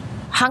beef,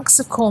 hunks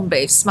of corned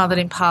beef smothered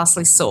in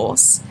parsley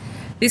sauce,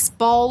 this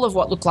bowl of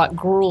what looked like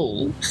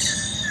gruel,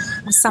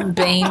 some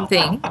bean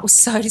thing. It was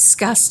so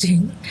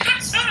disgusting.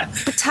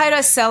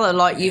 Potato salad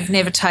like you've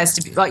never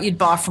tasted, like you'd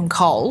buy from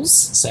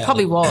Coles.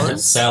 Probably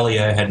was.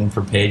 Salio hadn't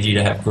prepared you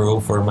to have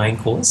gruel for a main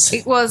course.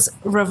 It was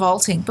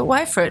revolting. But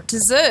wait for it.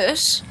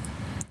 Dessert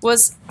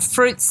was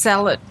fruit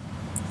salad.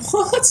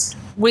 What?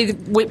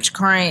 With whipped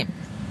cream.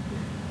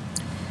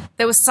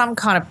 There was some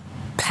kind of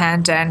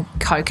pandan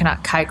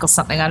coconut cake or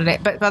something under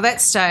it. But by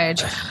that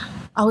stage,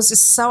 I was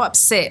just so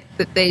upset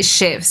that these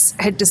chefs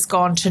had just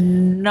gone to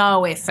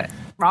no effort.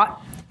 Right?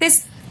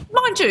 There's,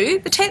 mind you,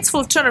 the tent's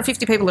full of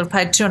 250 people that have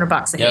paid $200 a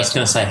head. Yeah, I was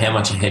going to say, how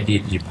much a head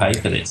did you pay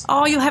for this?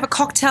 Oh, you'll have a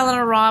cocktail on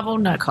arrival.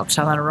 No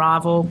cocktail on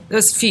arrival. There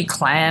was a few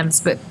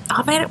clams, but,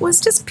 it was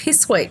just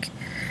piss week.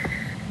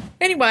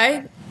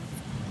 Anyway,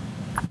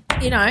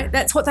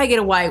 that's what they get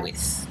away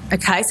with.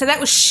 Okay, so that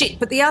was shit.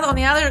 But on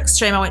the other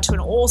extreme, I went to an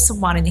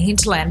awesome one in the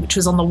hinterland, which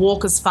was on the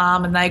Walker's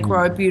farm, and they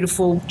grow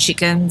beautiful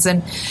chickens.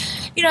 And,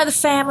 the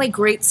family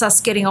greets us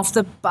getting off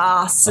the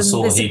bus. I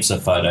saw heaps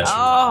of photos.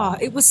 Oh,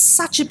 it was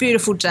such a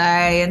beautiful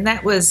day. And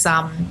that was,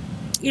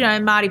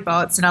 Marty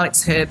Botts and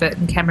Alex Herbert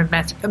and Cameron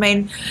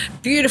Matthew.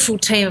 Beautiful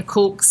team of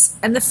cooks.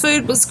 And the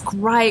food was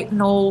great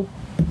and all.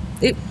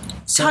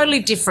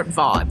 Totally different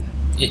vibe.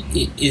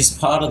 It is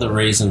part of the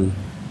reason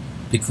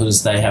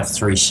because they have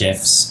 3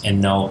 chefs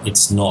and no,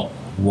 it's not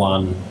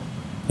one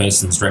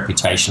person's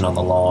reputation on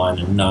the line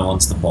and no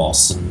one's the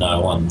boss and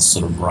no one's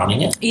sort of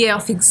running it? Yeah, I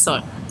think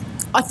so.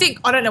 I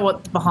don't know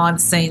what the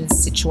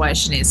behind-the-scenes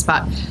situation is,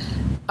 but,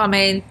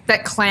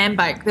 that clam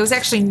bake, there was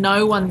actually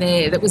no one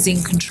there that was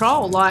in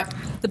control. Like,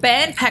 the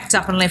band packed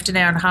up and left an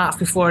hour and a half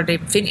before it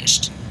even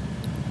finished.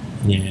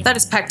 Yeah. They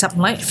just packed up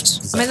and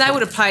left. They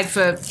would have paid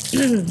for,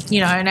 an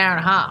hour and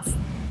a half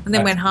and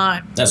then went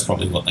home. That's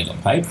probably what they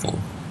got paid for.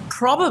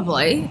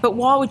 Probably, but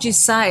why would you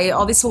say,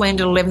 this will end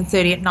at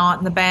 11:30 at night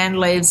and the band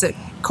leaves at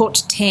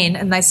 9:45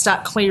 and they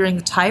start clearing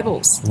the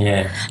tables?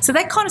 Yeah. So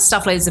that kind of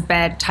stuff leaves a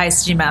bad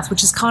taste in your mouth,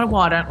 which is kind of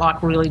why I don't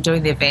like really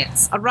doing the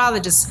events. I'd rather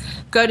just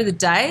go to the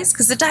days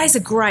because the days are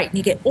great and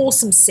you get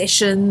awesome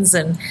sessions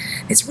and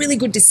there's really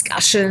good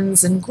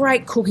discussions and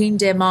great cooking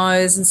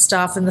demos and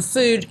stuff, and the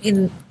food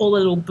in all the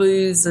little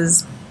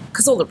booths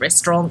because all the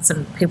restaurants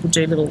and people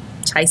do little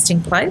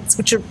tasting plates,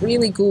 which are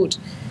really good.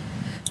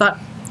 But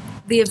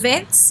the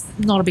events,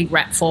 not a big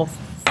rap for.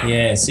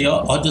 Yeah, see,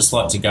 I just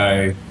like to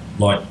go,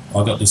 like,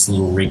 I got this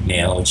little rig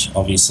now, which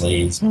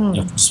obviously is, you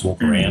have to just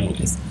walk around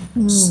with.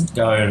 Just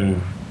go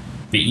and,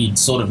 but you'd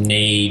sort of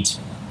need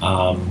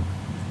enough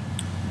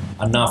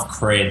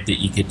cred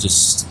that you could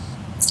just...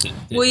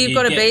 Well, you've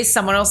got to be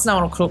someone else. No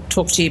one will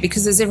talk to you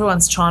because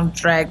everyone's trying to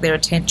drag their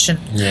attention.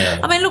 Yeah.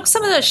 I mean, look,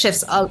 some of those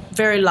chefs are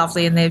very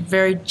lovely and they're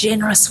very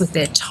generous with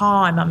their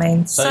time. I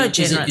mean, so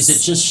generous.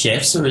 Is it just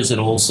chefs or is it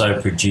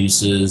also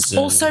producers?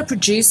 Also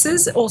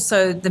producers,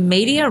 also the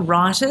media,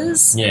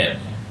 writers. Yeah.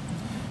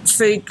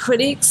 Food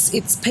critics.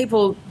 It's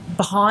people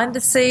behind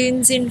the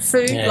scenes in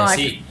food. Yeah,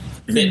 see,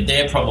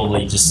 they're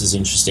probably just as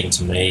interesting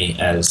to me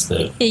as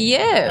the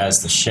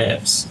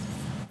chefs.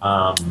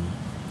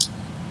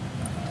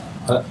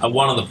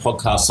 One of the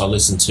podcasts I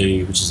listen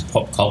to, which is a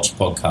pop culture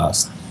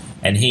podcast,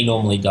 and he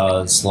normally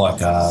does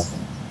like a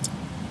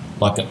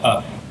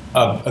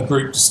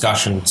group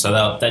discussion.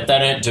 So they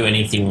don't do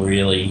anything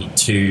really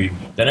they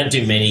don't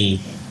do many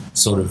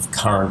sort of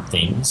current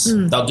things.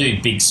 They'll do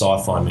big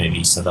sci-fi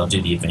movies, so they'll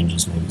do the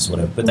Avengers movies,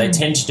 whatever. But they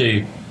tend to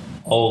do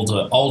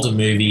older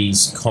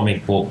movies,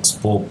 comic books,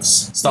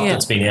 stuff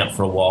that's been out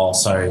for a while.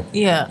 So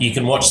you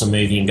can watch the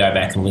movie and go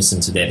back and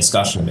listen to their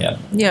discussion about it.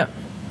 Yeah.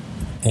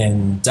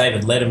 And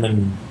David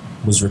Letterman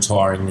was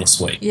retiring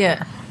this week.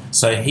 Yeah.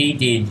 So he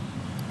did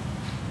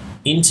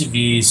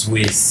interviews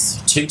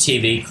with 2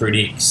 TV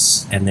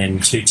critics and then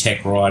 2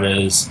 tech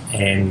writers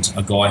and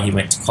a guy he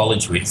went to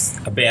college with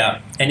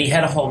and he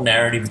had a whole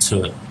narrative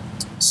to it.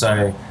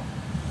 So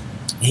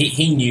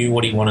he knew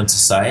what he wanted to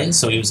say,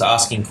 so he was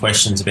asking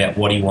questions about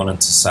what he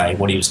wanted to say,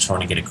 what he was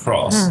trying to get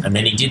across. And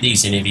then he did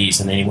these interviews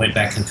and then he went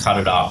back and cut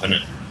it up and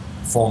it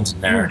formed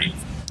a narrative.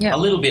 A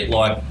little bit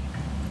like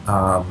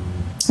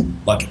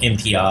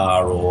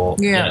NPR or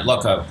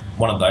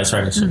one of those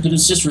radio shows. But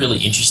it's just really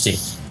interesting.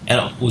 And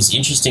it was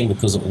interesting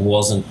because it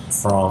wasn't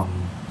from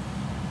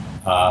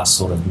a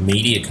sort of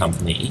media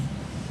company.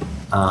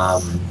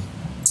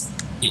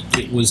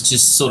 It was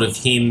just sort of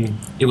him.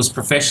 It was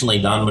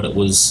professionally done, but it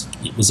was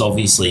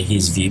obviously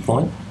his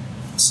viewpoint.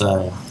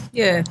 So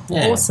yeah.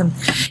 Awesome.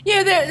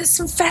 Yeah, there's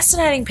some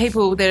fascinating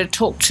people there to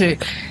talk to.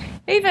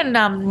 Even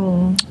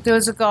there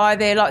was a guy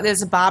there, like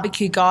there's a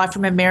barbecue guy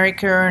from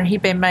America and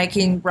he'd been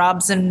making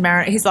rubs and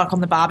he's like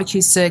on the barbecue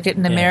circuit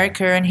in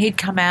America and he'd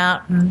come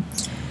out and,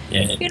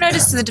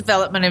 just the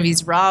development of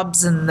his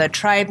rubs and the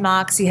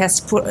trademarks he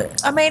has to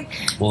put. I mean...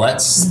 Well,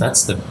 that's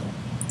the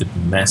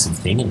massive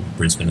thing in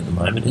Brisbane at the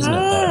moment, isn't it?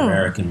 That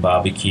American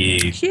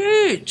barbecue.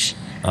 Huge.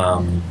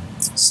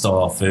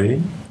 Style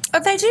food.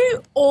 They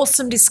do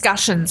awesome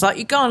discussions. Like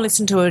you go and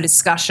listen to a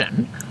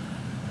discussion...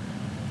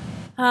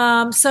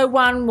 So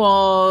one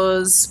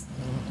was,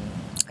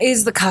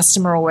 is the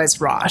customer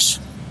always right?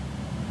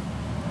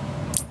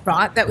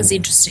 Right, that was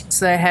interesting.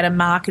 So they had a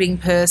marketing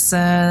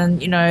person,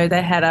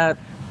 they had a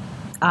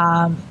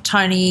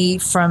Tony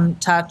from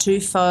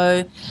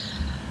Tartufo.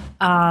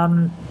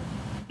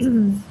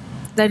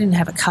 They didn't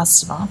have a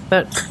customer,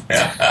 but...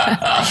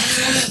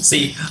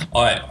 See,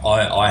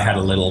 I had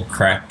a little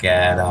crack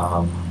at,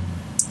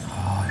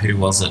 who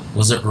was it?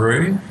 Was it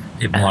Rue?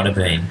 It might have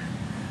been.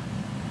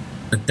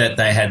 That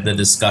they had the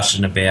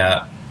discussion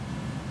about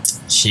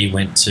she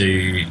went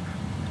to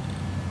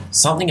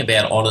something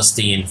about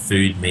honesty in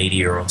food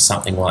media or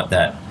something like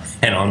that,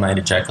 and I made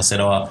a joke. I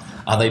said, are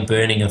they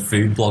burning a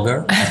food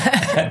blogger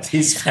at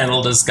this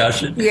panel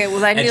discussion? Yeah, well,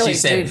 they nearly And she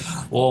said,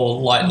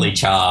 well, lightly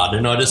charred,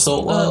 and I just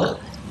thought,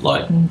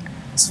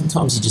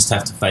 sometimes you just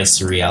have to face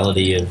the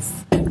reality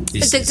of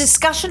this. The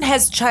discussion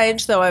has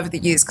changed, though, over the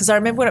years, because I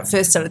remember when it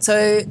first started.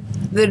 So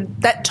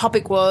that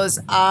topic was,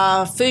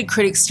 are food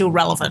critics still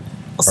relevant?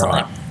 Or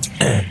something.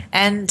 Right.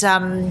 And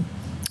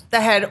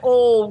they had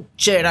all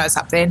journos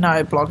up there,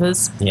 no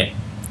bloggers. Yeah.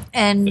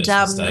 And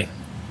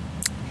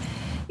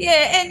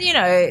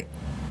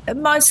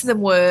most of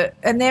them were,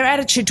 and their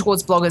attitude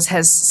towards bloggers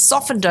has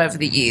softened over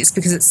the years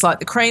because it's like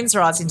the cream's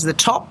rising to the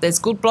top. There's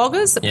good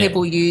bloggers that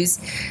people use,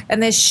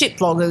 and there's shit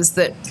bloggers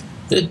that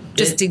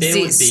just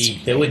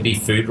exist. There would be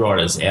food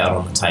writers out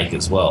on the take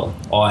as well.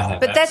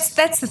 But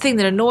that's the thing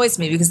that annoys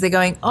me because they're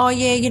going, oh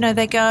yeah,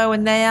 they go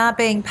and they are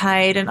being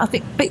paid, and I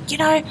think, but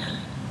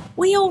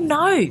we all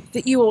know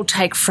that you all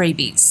take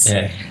freebies.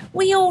 Yeah.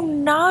 We all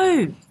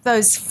know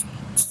those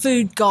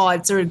food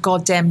guides are a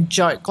goddamn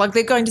joke. Like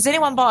they're going, does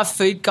anyone buy a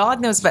food guide?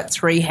 And there was about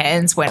 3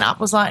 hands went up. I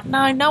was like,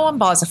 no one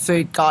buys a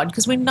food guide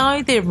because we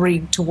know they're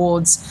rigged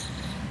towards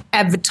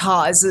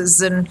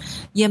advertisers and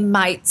your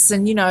mates.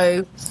 And,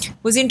 it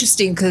was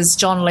interesting because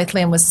John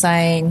Lethlean was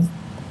saying,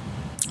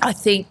 I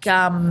think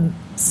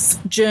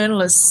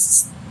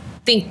journalists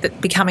think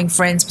that becoming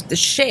friends with the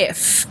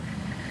chef,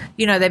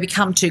 they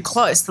become too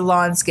close. The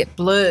lines get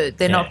blurred.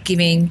 They're not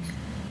giving...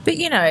 But,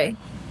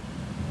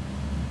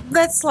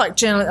 that's like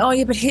journalists. Oh,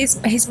 yeah, but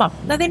here's my...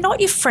 No, they're not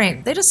your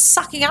friend. They're just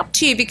sucking up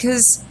to you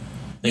because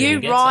you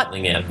write.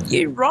 Yeah.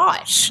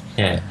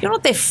 You're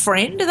not their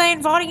friend. Are they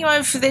inviting you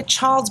over for their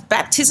child's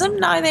baptism?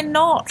 No, they're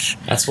not.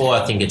 That's why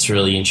I think it's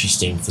really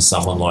interesting for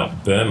someone like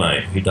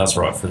Burmo, who does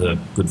write for the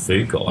Good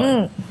Food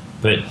Guide.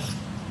 But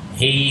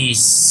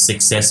he's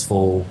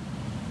successful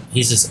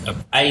he's a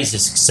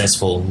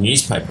successful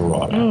newspaper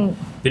writer,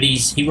 but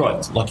he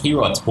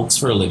writes books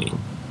for a living.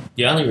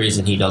 The only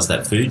reason he does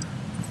that food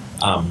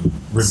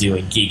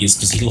reviewing gig is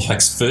because he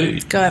likes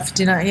food. Go out for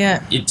dinner,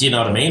 yeah. Do you know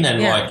what I mean?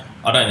 And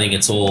I don't think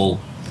it's all,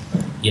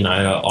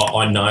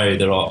 I know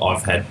that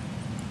I've had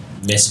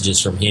messages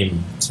from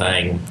him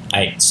saying,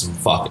 ate some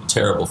fucking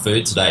terrible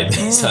food today.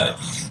 So,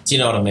 do you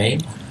know what I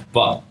mean?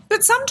 But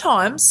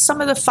sometimes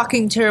some of the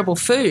fucking terrible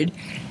food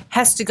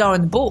has to go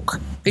in the book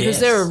because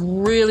they're a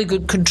really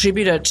good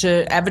contributor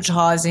to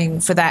advertising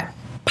for that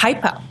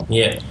paper.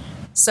 Yeah.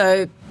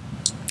 So,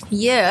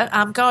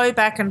 go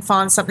back and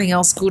find something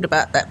else good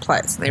about that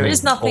place. There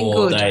is nothing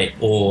good.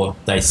 Or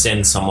they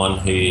send someone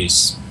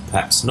who's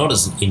perhaps not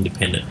as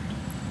independent.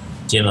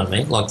 Do you know what I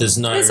mean? Like there's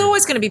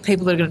always going to be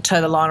people that are going to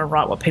toe the line and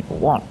write what people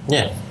want.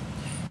 Yeah.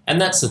 And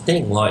that's the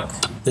thing. Like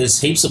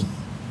there's heaps of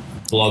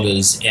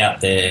bloggers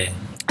out there.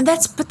 And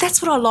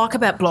that's what I like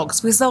about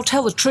blogs because they'll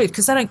tell the truth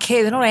because they don't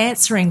care. They're not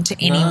answering to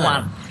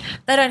anyone. No.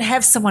 They don't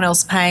have someone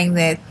else paying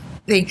their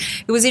thing.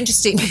 It was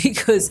interesting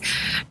because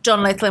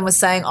John Lethland was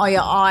saying,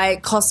 I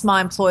cost my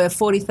employer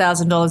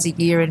 $40,000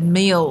 a year in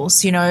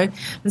meals,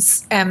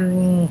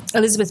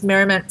 Elizabeth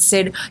Merriman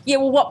said,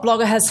 what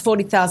blogger has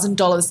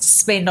 $40,000 to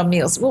spend on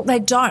meals? Well, they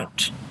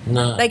don't.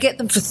 No. They get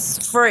them for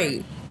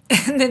free.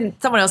 And then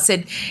someone else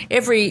said,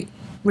 every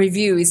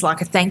review is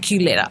like a thank you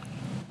letter.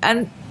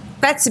 And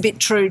that's a bit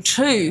true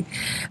too,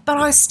 but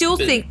I still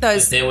think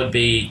those. There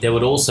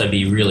would also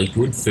be really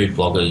good food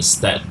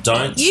bloggers that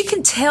don't. You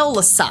can tell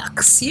the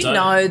sucks. You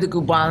know the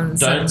good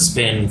ones. Don't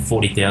spend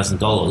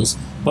 $40,000,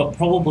 but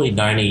probably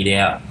don't eat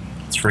out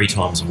 3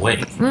 times a week.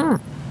 Do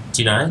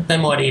you know? They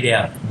might eat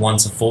out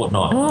once a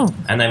fortnight,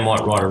 and they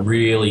might write a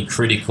really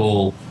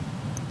critical,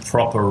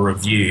 proper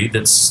review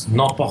that's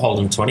not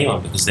beholden to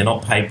anyone because they're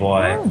not paid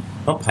by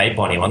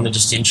anyone. They're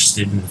just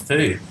interested in the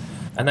food,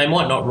 and they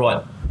might not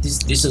write.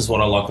 This is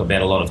what I like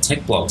about a lot of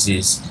tech blogs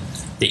is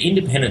the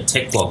independent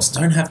tech blogs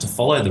don't have to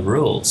follow the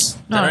rules.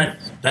 No.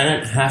 They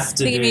don't have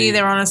to give you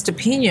their honest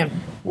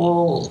opinion.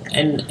 Well,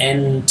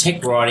 and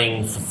tech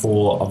writing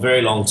for a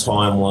very long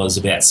time was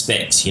about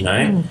specs,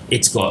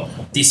 It's got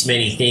this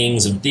many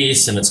things of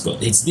this and it's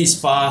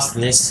this fast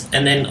and this.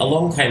 And then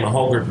along came a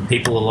whole group of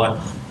people who are like,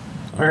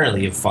 I don't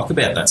really give a fuck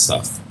about that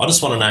stuff. I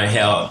just want to know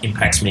how it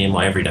impacts me in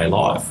my everyday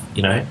life,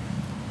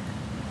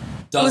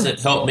 Does it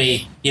help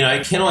me?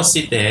 Can I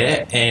sit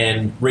there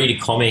and read a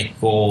comic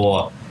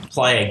or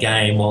play a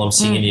game while I'm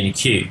sitting in a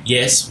queue?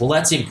 Yes. Well,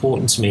 that's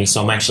important to me,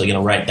 so I'm actually going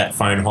to rate that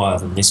phone higher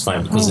than this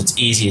phone because it's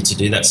easier to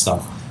do that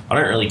stuff. I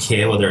don't really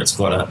care whether it's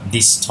got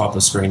this type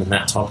of screen and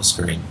that type of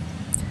screen.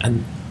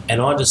 And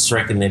I just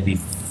reckon there'd be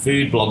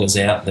food bloggers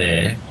out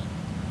there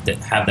that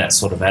have that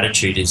sort of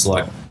attitude is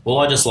like, well,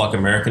 I just like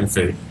American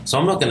food, so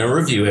I'm not going to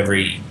review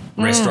every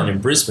restaurant in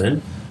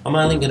Brisbane. I'm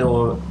only going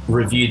to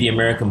review the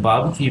American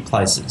barbecue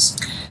places.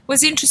 It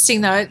was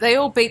interesting, though. They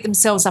all beat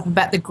themselves up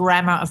about the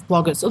grammar of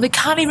bloggers, or they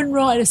can't even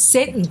write a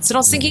sentence. And I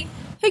was thinking,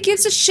 who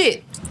gives a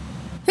shit?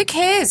 Who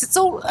cares? It's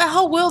all our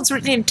whole world's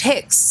written in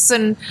texts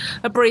and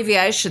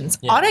abbreviations.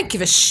 Yeah. I don't give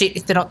a shit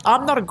if they're not.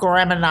 I'm not a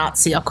grammar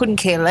Nazi. I couldn't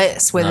care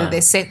less whether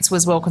their sentence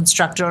was well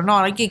constructed or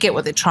not. You get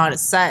what they're trying to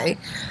say.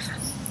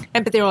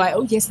 But they were like,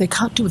 oh, yes, they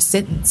can't do a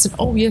sentence. And,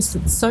 oh, yes,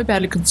 it's so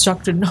badly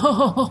constructed.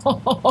 No,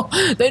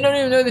 they don't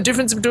even know the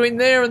difference between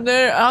there and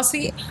there. I was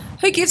thinking,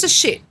 who gives a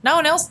shit? No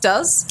one else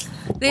does.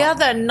 The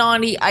other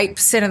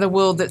 98% of the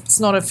world that's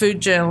not a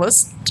food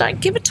journalist don't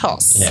give a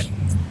toss. Yeah.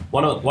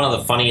 One of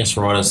the funniest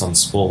writers on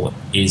sport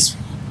is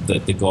the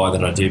guy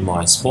that I do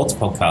my sports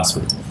podcast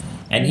with.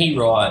 And he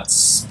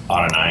writes,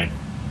 I don't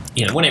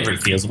know, whenever he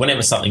feels,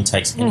 whenever something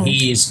takes, and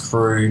he is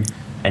crude.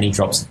 And he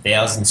drops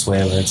 1,000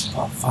 swear words.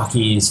 Oh, fuck,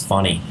 he is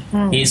funny.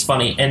 He is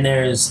funny. And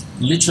there is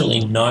literally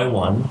no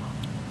one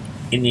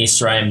in the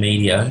Australian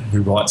media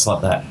who writes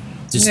like that.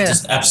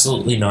 Just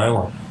absolutely no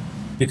one.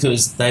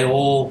 Because they've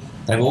all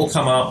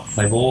come up,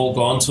 they've all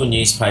gone to a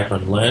newspaper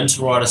and learned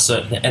to write a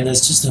certain... And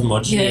there's just a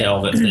homogeneity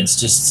of it that's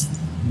just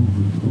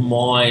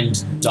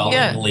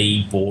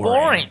mind-dullingly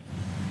boring.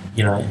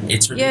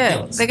 It's ridiculous.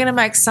 Yeah, they're going to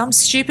make some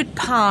stupid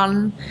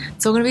pun.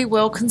 It's all going to be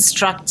well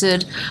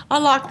constructed. I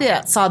like the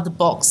outside the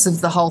box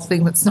of the whole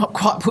thing that's not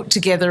quite put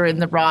together in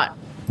the right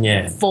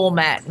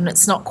format and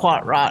it's not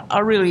quite right. I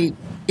really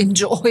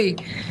enjoy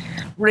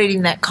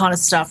reading that kind of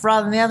stuff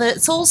rather than the other.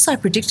 It's all so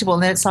predictable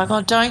and then it's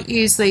like, don't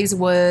use these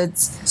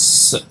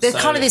words. There's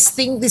kind of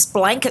this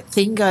blanket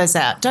thing goes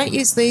out. Don't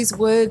use these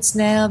words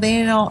now.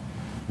 They're not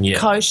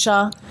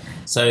kosher.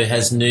 So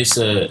has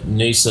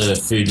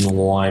Noosa Food and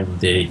Wine,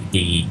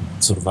 the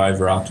sort of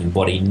overarching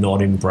body,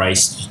 not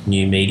embraced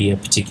new media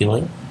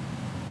particularly?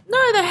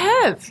 No, they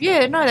have.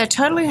 Yeah, no, they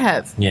totally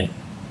have. Yeah.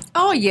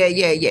 Oh, yeah.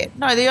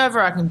 No, the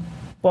overarching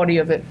body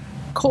of it,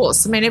 of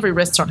course. I mean, every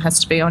restaurant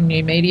has to be on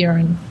new media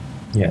and,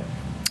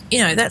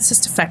 that's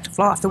just a fact of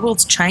life. The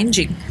world's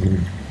changing.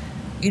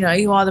 You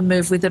either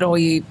move with it or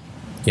you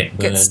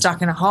get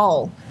stuck in a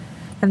hole.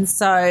 And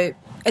so,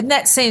 and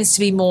that seems to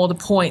be more the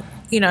point,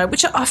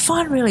 which I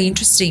find really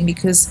interesting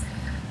because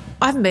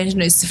I haven't been to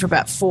Noosa for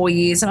about 4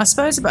 years, and I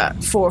suppose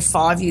about 4 or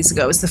 5 years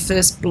ago was the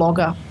first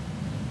blogger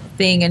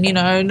thing, and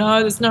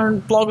no, there's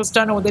no bloggers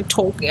don't know what they're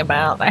talking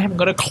about. They haven't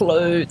got a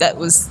clue. That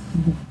was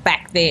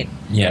back then.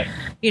 Yeah.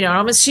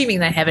 I'm assuming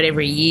they have it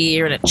every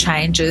year and it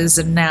changes,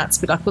 and now it's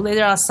a bit like, well,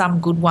 there are some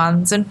good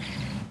ones, and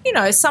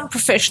some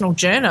professional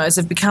journos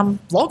have become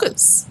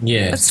bloggers.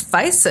 Yeah. Let's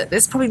face it,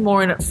 there's probably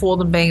more in it for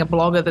them being a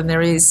blogger than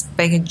there is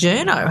being a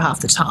journo half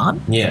the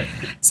time. Yeah.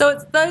 So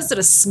it's those that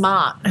are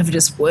smart have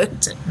just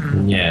worked it.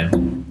 Yeah.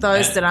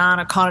 Those that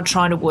aren't are kind of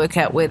trying to work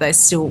out where they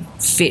still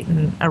fit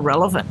and are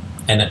relevant.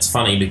 And it's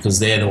funny because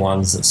they're the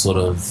ones that sort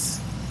of,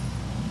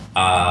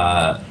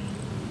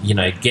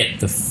 get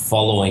the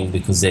following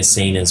because they're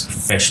seen as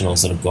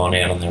professionals that have gone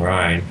out on their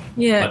own.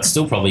 Yeah. But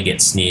still probably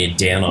get sneered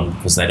down on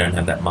because they don't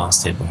have that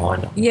masthead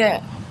behind them.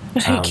 Yeah.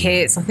 But who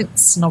cares? I think the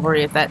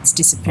snobbery of that's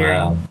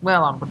disappearing.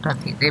 Well, I don't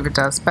think it ever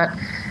does. But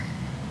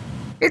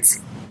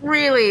it's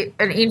really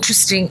an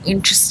interesting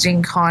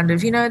kind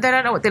of, they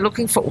don't know what they're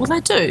looking for. Well, they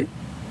do.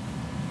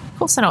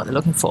 Of course they know what they're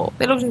looking for.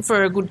 They're looking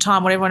for a good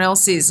time, what everyone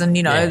else is, and,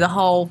 the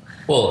whole...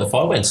 Well, if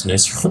I went to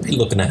nursery, I'd be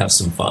looking to have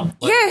some fun.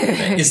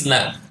 Yeah. Isn't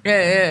that...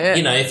 Yeah.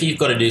 If you've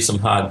got to do some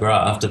hard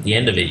graft, at the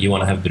end of it, you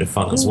want to have a bit of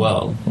fun as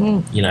well.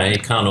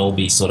 It can't all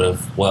be sort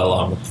of, well,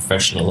 I'm a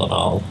professional and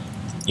I'll,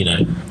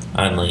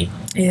 only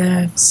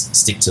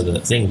stick to the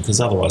thing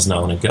because otherwise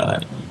no one would go.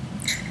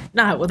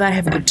 No, well, they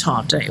have a good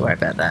time. Don't you worry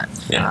about that.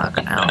 Yeah.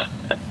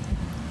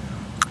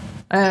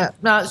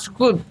 No, it's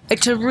good.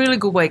 It's a really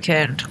good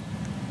weekend.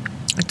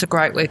 It's a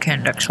great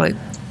weekend, actually.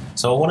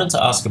 So I wanted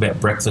to ask about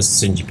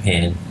breakfasts in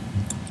Japan.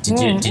 Did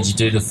you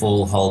do the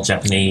full whole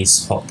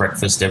Japanese hot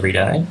breakfast every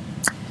day?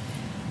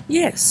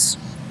 Yes.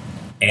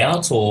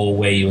 Out or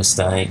where you were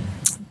staying?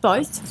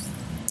 Both.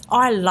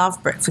 I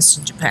love breakfast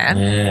in Japan.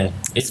 Yeah.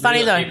 It's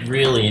funny, though. It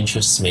really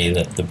interests me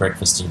that the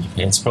breakfast in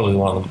Japan is probably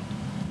one of them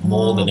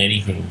more than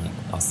anything,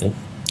 I think.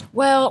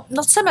 Well,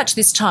 not so much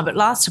this time, but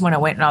last time when I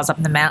went and I was up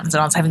in the mountains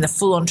and I was having the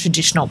full-on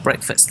traditional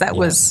breakfast, that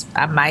was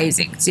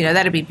amazing. So,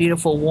 that'd be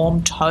beautiful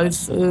warm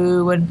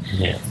tofu and,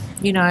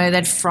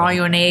 they'd fry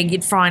you an egg.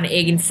 You'd fry an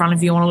egg in front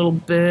of you on a little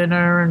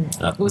burner and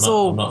it was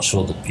I'm not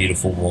sure that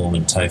beautiful warm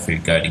and tofu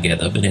go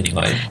together, but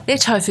anyway. Their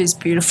tofu's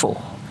beautiful.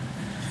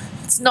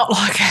 It's not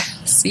like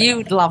ours. You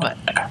would love it.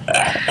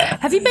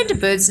 Have you been to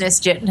Bird's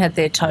Nest yet and had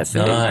their tofu?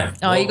 No. Oh,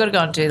 well, you got to go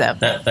and do that.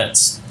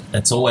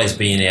 That's always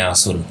been our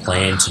sort of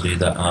plan to do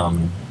the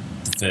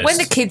first. When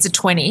the kids are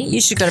 20,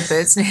 you should go to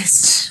Bird's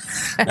Nest.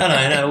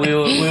 No. We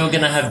were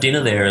going to have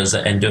dinner there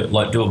and do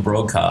a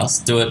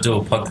broadcast, do a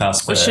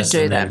podcast first. We should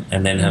do that.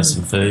 And then have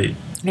some food.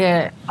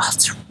 Yeah,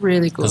 it's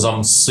really good. Because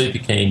I'm super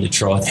keen to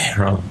try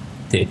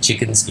their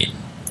chicken skin.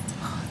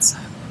 Oh, it's so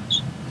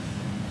good.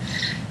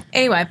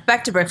 Anyway,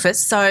 back to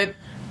breakfast. So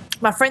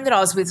my friend that I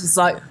was with was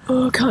like,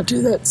 I can't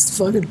do that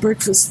fucking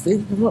breakfast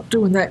thing. I'm not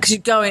doing that. Because you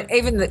go in,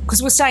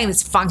 because we're staying in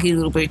this funky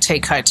little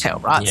boutique hotel,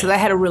 right? Yeah. So they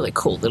had a really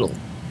cool little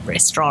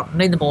restaurant.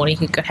 And in the morning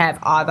you could have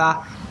either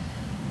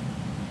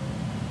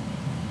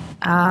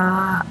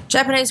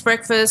Japanese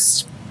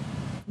breakfast,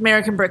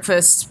 American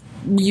breakfast,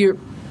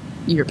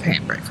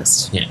 European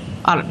breakfast. Yeah.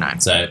 I don't know.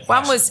 So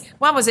one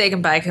was egg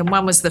and bacon,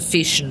 one was the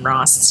fish and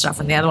rice and stuff,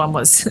 and the other one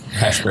was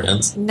hash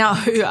browns. No,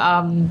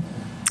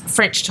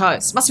 French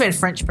toast. Must have been a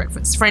French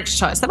breakfast. French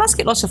toast. They must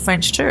get lots of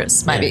French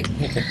tourists, maybe.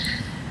 Yeah. Okay.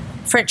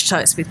 French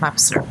toast with maple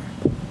syrup.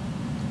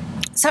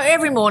 So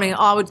every morning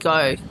I would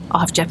go, I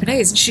have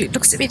Japanese, and she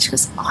looks at me and she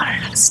goes, I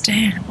don't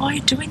understand. Why are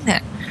you doing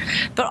that?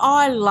 But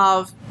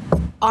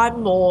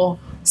I'm more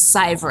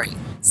savoury.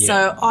 Yeah.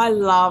 So I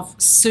love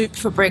soup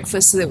for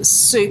breakfast. So there was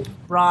soup,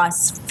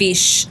 rice,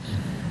 fish,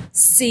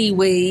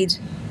 seaweed.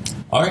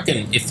 I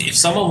reckon if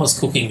someone was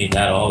cooking me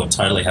that, I would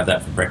totally have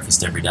that for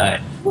breakfast every day.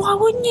 Why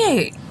wouldn't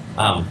you?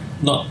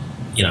 Not,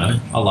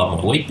 I love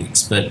my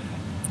Weet-Bix, but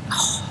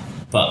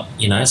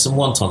some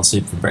wonton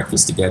soup for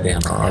breakfast to go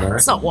down all right.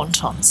 It's not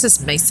wonton, it's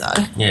just miso.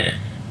 Yeah.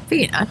 But,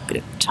 a bit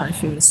of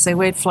tofu with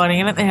seaweed floating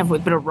in it. They have a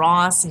bit of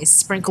rice and you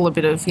sprinkle a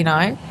bit of,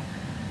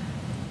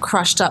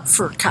 crushed up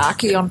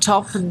furikake on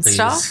top and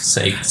stuff.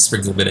 So you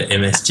sprinkle a bit of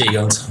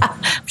MSG on top.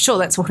 I'm sure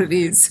that's what it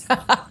is.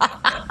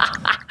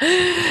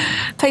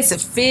 Piece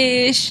of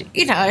fish,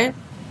 bit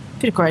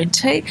of green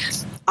tea.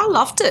 I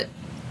loved it.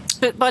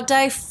 But by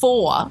day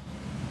 4,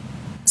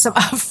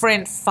 our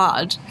friend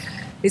Fudd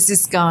is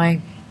just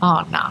going,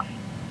 oh, no,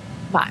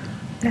 mate,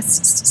 that's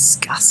just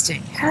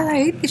disgusting. How do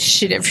they eat this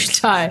shit every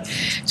day?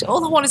 So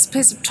all they want is a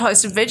piece of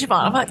toast and Vegemite.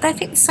 I'm like, they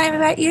think the same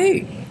about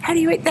you. How do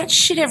you eat that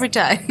shit every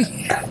day?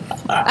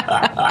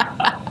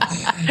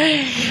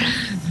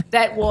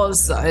 That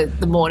was, though,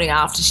 the morning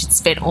after she'd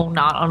spent all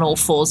night on all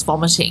fours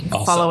vomiting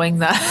following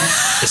the...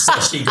 So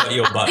she got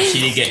your butt. She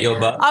didn't get your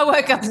butt? I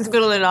woke up in the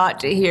middle of the night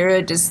to hear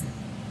her just,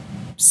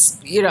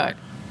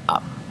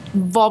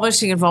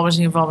 vomiting and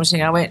vomiting and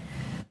vomiting. I went,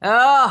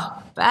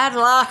 oh, bad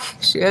luck.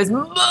 She goes,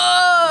 Oh,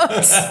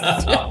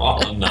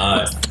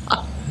 no.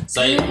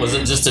 So was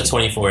it just a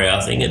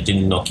 24-hour thing? It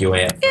didn't knock you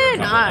out for a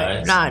couple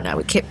of days? No,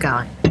 we kept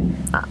going.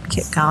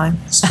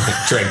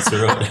 Drank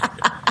through it.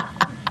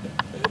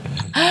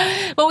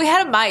 Well, we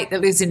had a mate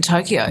that lives in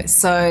Tokyo.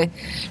 So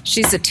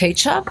she's a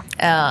teacher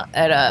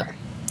at a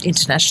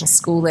international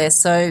school there.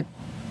 So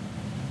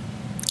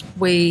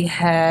we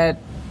had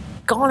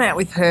gone out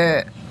with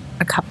her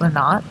a couple of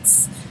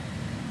nights.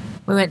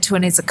 We went to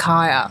an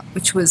izakaya,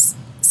 which was,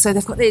 so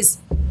they've got these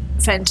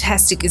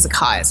fantastic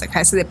izakayas,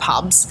 okay, so they're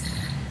pubs.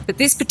 But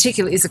this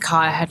particular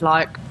izakaya had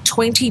like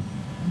 20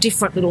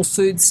 different little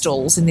food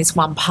stalls in this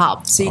one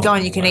pub. So you go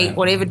and you can eat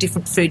whatever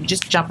different food, you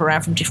just jump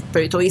around from different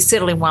booths, or you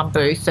settle in one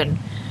booth and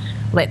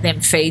let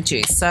them feed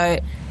you. So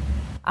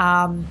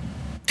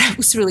that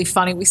was really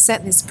funny. We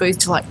sat in this booth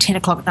till like 10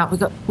 o'clock at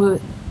night. We were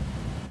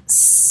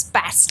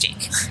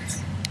spastic.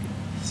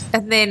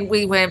 And then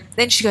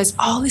then she goes,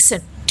 oh,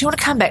 listen, do you want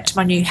to come back to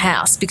my new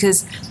house?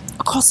 Because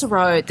across the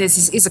road there's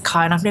this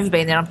izakaya and I've never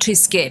been there and I'm too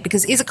scared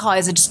because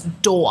izakayas are just a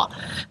door.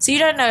 So you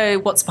don't know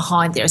what's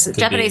behind there. Is it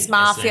Japanese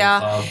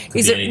mafia?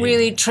 Is it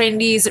really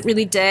trendy? Is it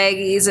really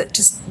daggy? Is it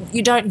just,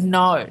 you don't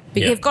know.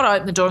 But you've got to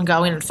open the door and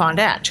go in and find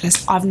out. She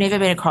goes, I've never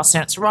been across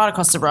there. It's right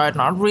across the road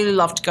and I'd really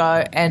love to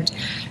go. And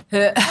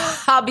her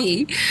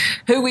hubby,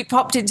 who we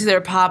popped into their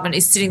apartment,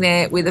 is sitting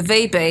there with a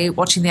VB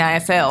watching the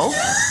AFL.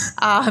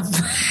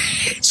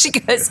 She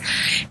goes,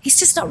 he's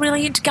just not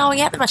really into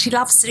going out that much. He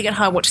loves sitting at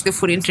home watching the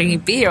footy and drinking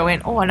beer. I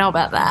went, oh, I know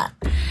about that.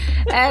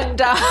 And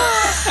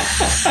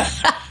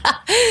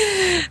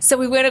so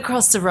we went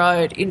across the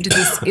road into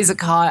this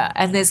izakaya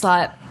and there's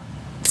like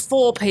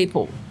 4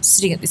 people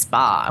sitting at this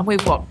bar and we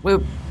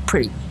were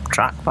pretty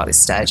drunk by this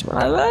stage. We're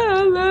like,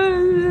 la, la,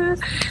 la.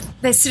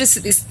 They sit us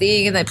at this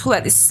thing and they pull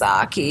out this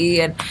sake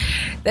and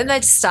then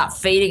they just start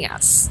feeding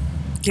us,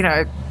 you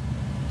know,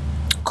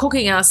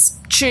 cooking us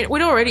tuna.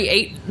 We'd already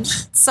eaten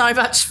so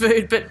much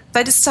food, but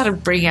they just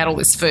started bringing out all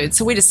this food.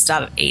 So we just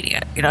started eating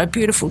it, you know,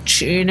 beautiful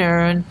tuna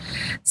and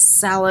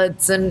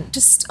salads and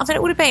just, I mean,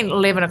 it would have been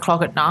 11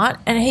 o'clock at night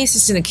and he's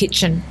just in the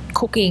kitchen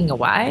cooking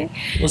away.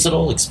 Was it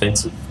all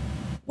expensive?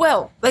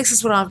 Well, this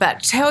is what I'm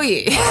about to tell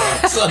you.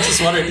 So I'm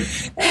just wondering,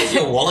 how does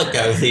your wallet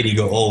go with eating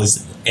all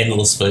this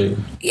endless food?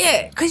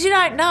 Yeah, because you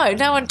don't know.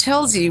 No one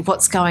tells you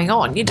what's going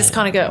on. You just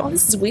kind of go, oh,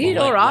 this is weird,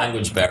 all right.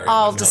 Language barrier.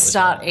 I'll just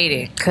start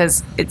eating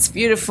because it's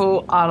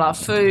beautiful. I love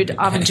food.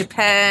 I'm in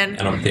Japan.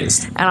 And I'm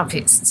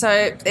pissed.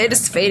 So they're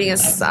just feeding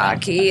us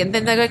sake and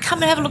then they go,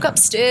 come and have a look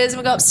upstairs. And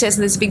we go upstairs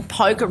and there's a big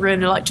poker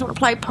room. They're like, do you want to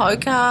play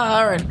poker?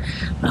 And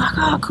we're like,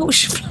 oh, cool, we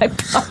should play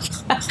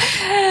poker.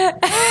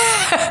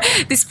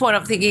 At this point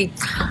I'm thinking,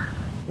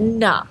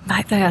 nah,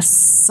 mate, they are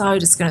so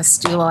just going to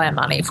steal all our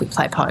money if we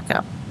play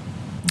poker.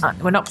 No,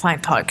 we're not playing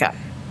poker.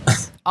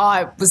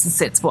 I was the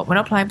sensible. We're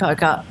not playing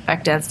poker.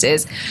 Back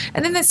downstairs.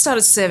 And then they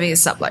started serving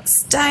us up like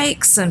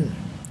steaks and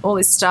all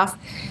this stuff.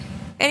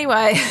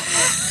 Anyway,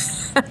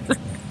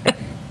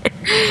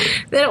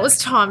 then it was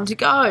time to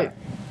go.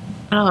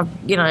 And I,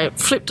 you know,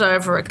 flipped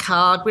over a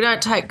card. We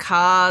don't take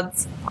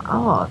cards.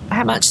 Oh,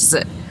 how much is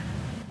it?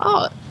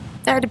 Oh,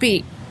 that had to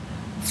be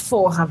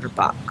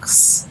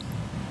 $400.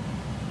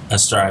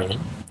 Australian?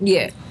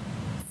 Yeah.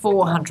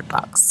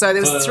 $400. So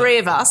there was 3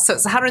 of us, so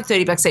it's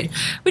 $130 each,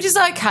 which is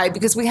okay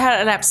because we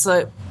had an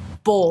absolute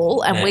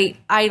ball and we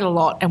ate a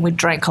lot and we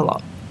drank a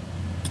lot.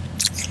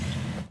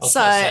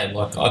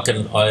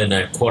 I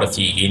know quite a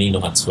few uni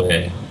nights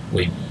where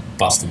we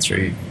busted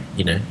through,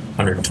 you know,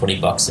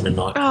 $120 in a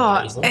night.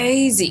 Oh,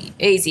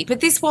 easy.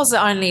 But this was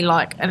only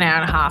like an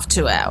hour and a half,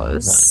 2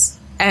 hours.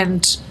 No.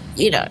 And,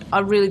 you know, I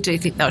really do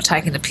think they were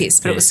taking the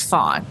piss, but it was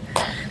fine.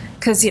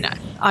 Because, you know,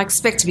 I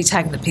expect to be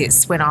taking the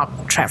piss when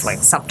I'm travelling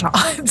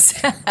sometimes.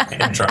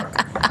 And drunk.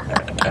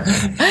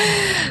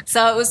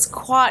 So it was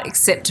quite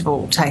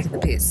acceptable taking the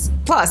piss.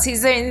 Plus,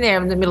 he's in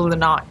there in the middle of the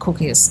night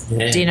cooking us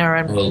dinner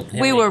and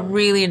we were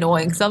really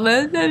annoying because I'm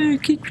like, no, in the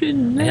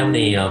kitchen.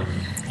 No.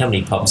 How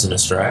many pubs in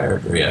Australia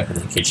have reopened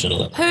the kitchen?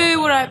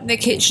 Who would open their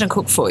kitchen and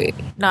cook for you?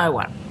 No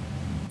one.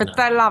 But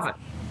they love it.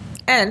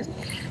 And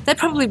they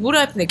probably would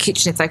open their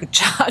kitchen if they could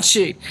charge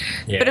you.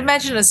 Yeah. But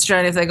imagine in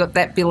Australia if they got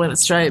that bill in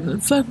Australia.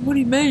 Fuck, what do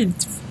you mean?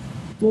 It's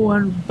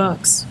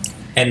 $400.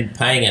 And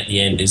paying at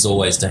the end is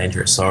always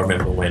dangerous. I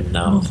remember when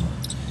a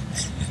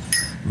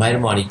mate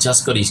of mine, he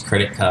just got his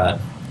credit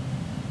card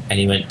and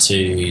he went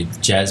to the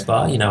Jazz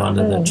Bar, you know,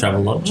 under the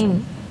Travel Lodge.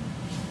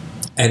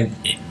 And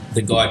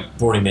the guy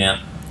brought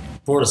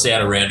us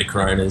out a round of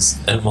Coronas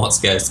and Mott's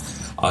goes,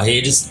 oh,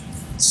 here, just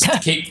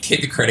keep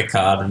the credit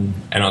card and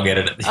I'll get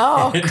it at the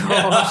end.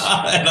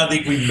 Gosh. And I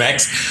think we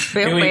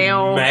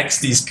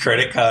maxed his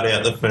credit card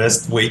out the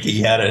first week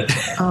he had it.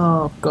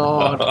 Oh,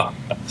 God.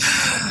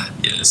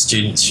 Yeah,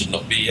 students should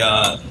not be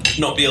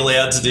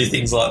allowed to do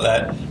things like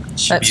that.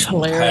 That's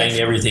hilarious.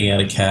 Paying everything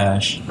out of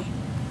cash.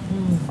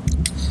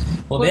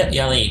 Well, about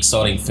the only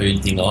exciting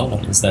food thing I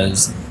got is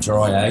those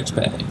dry age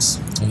bags.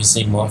 Have you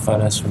seen my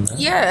photos from that?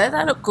 Yeah,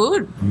 they look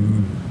good.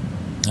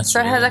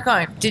 So how's that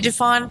going? Did you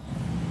find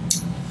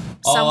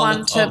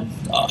someone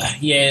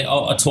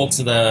I talked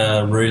to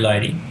the Roo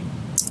lady.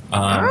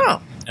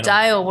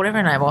 Dale, whatever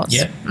her name was.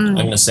 Yeah, I'm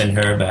going to send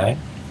her a bag.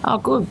 Oh,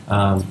 good.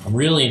 I'm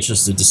really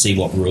interested to see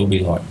what Roo will be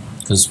like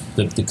because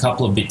the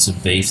couple of bits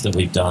of beef that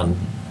we've done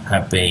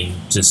have been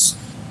just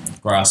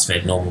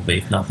grass-fed normal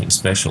beef, nothing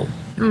special.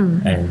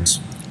 And,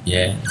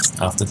 yeah,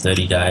 after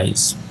 30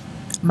 days...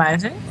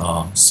 Amazing.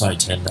 Oh, so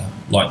tender.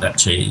 Like that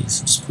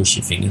cheese. Just push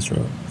your finger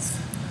through it.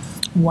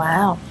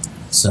 Wow.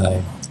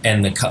 So,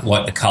 and the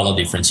colour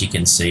difference, you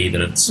can see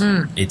that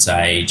it's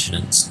aged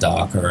and it's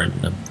darker, and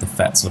the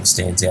fat sort of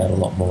stands out a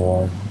lot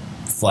more.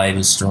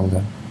 Flavour's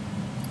stronger.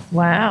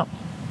 Wow.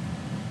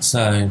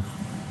 So,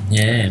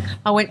 yeah.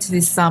 I went to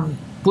this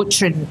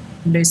butcher in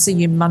Noosa,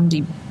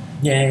 Yamundi.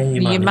 Yeah,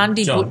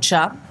 Yamundi John.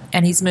 Butcher,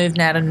 and he's moved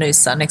now to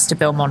Noosa next to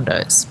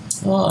Belmondo's.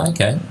 Oh,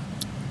 okay.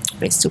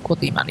 But he's still called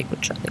the Yamundi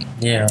Butcher, I think.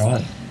 Yeah,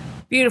 right.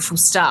 Beautiful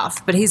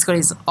stuff, but he's got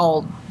his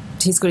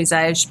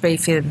aged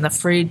beef in the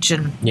fridge,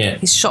 and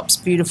his shop's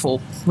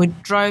beautiful. We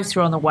drove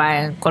through on the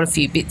way and got a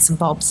few bits and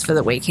bobs for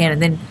the weekend,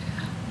 and then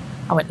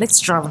I went, let's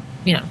drive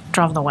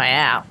on the way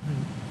out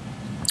and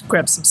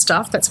grab some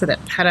stuff. That's where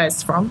that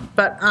pato's from.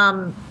 But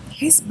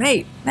his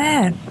meat,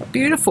 man,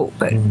 beautiful.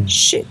 But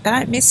shit, they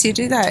don't miss you,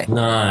 do they?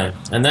 No,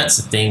 and that's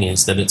the thing,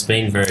 is that it's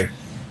been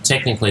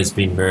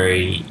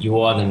very,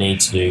 you either need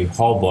to do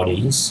whole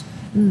bodies,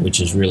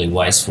 which is really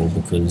wasteful,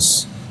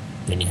 because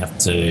then you have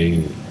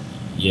to,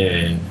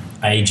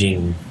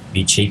 aging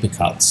your cheaper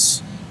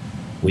cuts,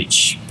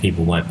 which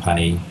people won't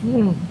pay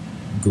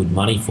good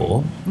money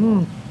for.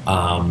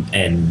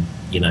 And,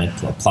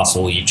 plus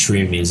all your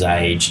trim is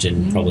aged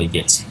and probably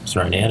gets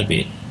thrown out a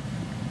bit,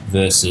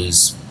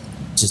 versus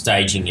just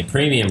aging your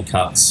premium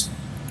cuts,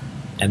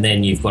 and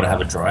then you've got to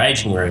have a dry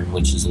aging room,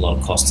 which is a lot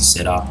of cost to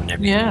set up and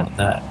everything like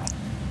that.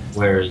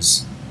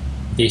 Whereas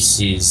this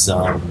is,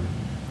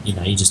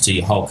 you just do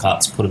your whole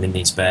cuts, put them in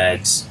these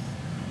bags,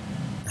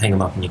 hang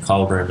them up in your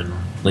cold room, and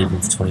leave them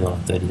for 21 or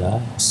 30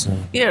 days. So.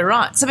 Yeah,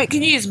 right. So, but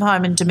can you use them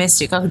home and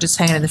domestic? I could just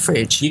hang it in the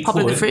fridge. Pop it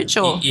in the fridge,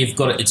 or it's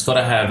got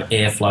to have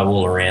airflow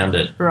all around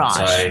it. Right.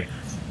 So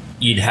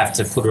you'd have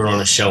to put it on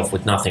a shelf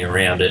with nothing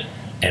around it,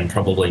 and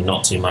probably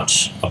not too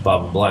much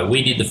above and below.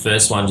 We did the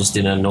first one just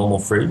in a normal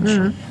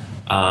fridge,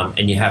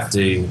 and you have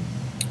to,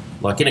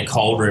 like in a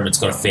cold room, it's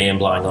got a fan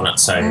blowing on it,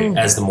 so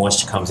as the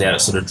moisture comes out,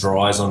 it sort of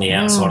dries on the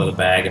outside of the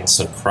bag and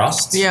sort of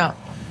crusts. Yeah.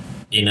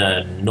 In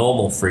a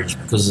normal fridge,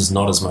 because there's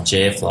not as much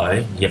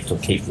airflow, you have to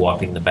keep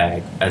wiping the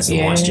bag as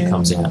the moisture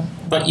comes out.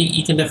 But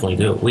you can definitely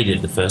do it. We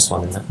did the first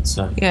one in that,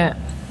 so yeah.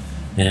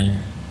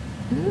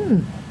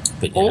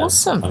 But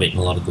awesome. I've eaten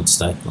a lot of good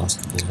steak the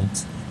last couple of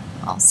weeks.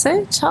 Oh,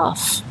 so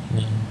tough.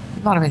 Yeah.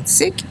 You might have been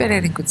sick. You've been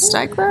eating good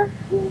steak though.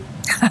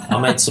 I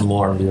made some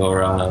more of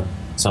your.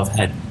 So I've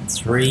had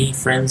 3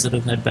 friends that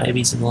have had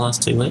babies in the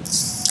last 2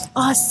 weeks.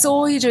 Oh, I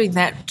saw you doing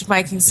that,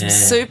 making some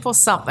soup or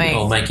something.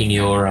 Or making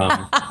your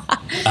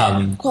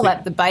call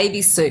that the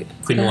baby soup.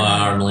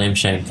 Quinoa and lamb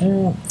shank.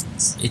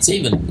 It's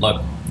even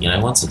like,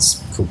 once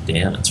it's cooked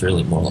down, it's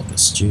really more like a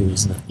stew,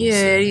 isn't it?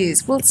 Yeah, it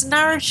is. Well, it's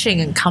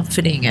nourishing and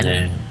comforting.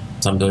 And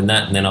so I'm doing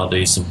that, and then I'll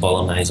do some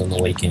bolognese on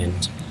the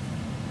weekend,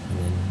 and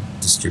then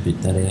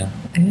distribute that out.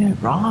 Yeah,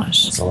 right.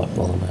 So I like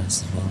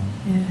bolognese as well.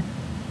 Yeah.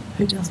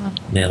 Who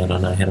doesn't? Now that I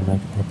know how to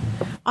make it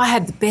properly. I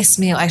had the best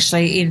meal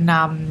actually in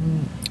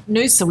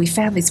Noosa. We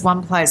found this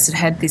one place that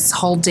had this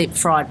whole deep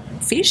fried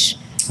fish.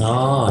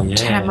 Oh, yeah.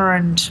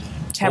 Tamarind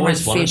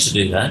always wanted fish. to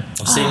do that.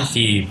 I've seen a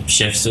few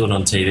chefs do it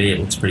on TV. It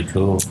looks pretty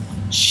cool.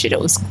 Shit, it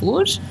was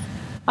good.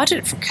 I did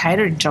it for a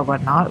catering job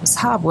one night. It was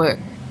hard work.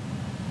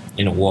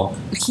 In a wok.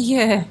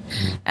 Yeah.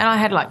 And I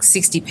had like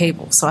 60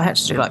 people, so I had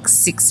to do like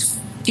 6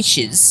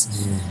 fishes.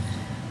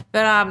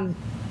 But,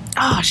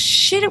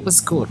 shit, it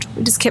was good.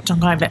 We just kept on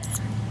going back.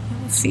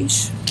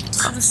 Fish.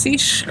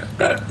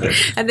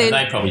 And then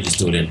they probably just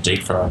do it in a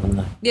deep fryer, wouldn't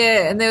they?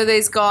 Yeah, and there were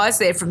these guys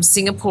there from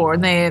Singapore,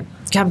 and they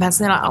come past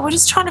and they're like, we're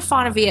just trying to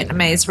find a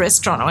Vietnamese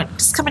restaurant. I went,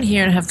 just come in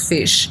here and have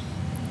fish.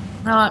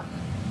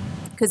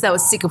 Because they were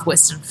sick of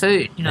Western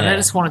food. They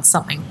just wanted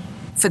something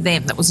for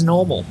them that was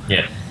normal.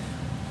 Yeah.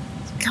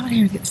 Come in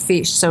here and get the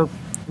fish. So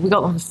we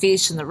got them the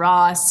fish and the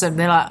rice, and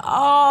they're like,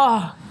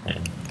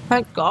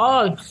 thank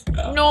God,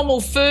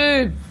 normal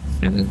food.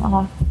 And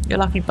oh, you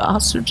lucky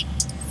bastard.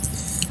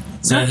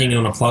 Is there anything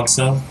you want to plug,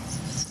 Sal?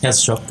 How's the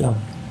shop going?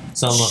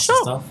 Selling lots of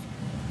stuff?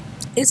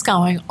 It's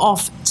going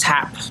off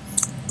tap.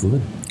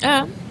 Good.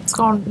 Yeah, it's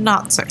gone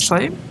nuts,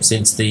 actually.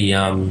 Since the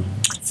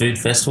food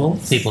festival,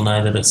 people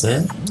know that it's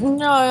there?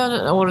 No, I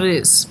don't know what it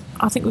is.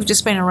 I think we've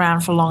just been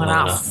around for long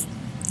enough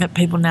that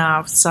people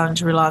now are starting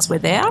to realise we're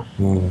there.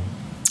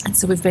 And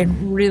so we've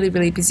been really,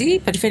 really busy.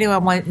 But if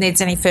anyone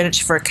needs any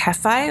furniture for a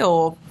cafe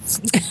or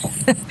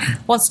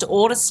wants to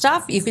order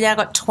stuff, you've now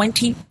got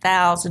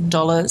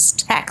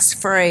 $20,000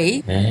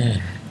 tax-free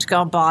to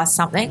go and buy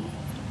something.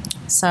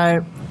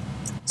 So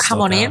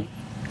come on in.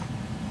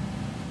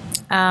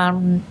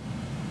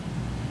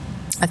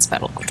 That's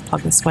about all I've got to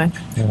plug this way.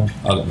 Yeah,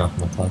 I've got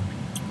nothing to plug.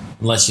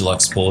 Unless you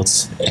like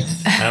sports.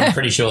 I'm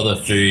pretty sure the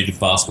food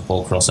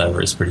basketball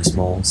crossover is pretty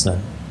small, so...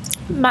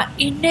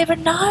 You never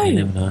know.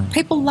 You never know.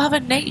 People love a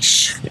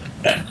niche.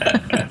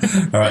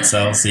 All right,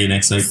 so I'll see you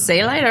next week. See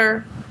you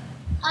later.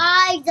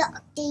 I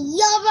got the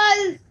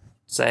yellow.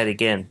 Say it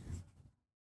again.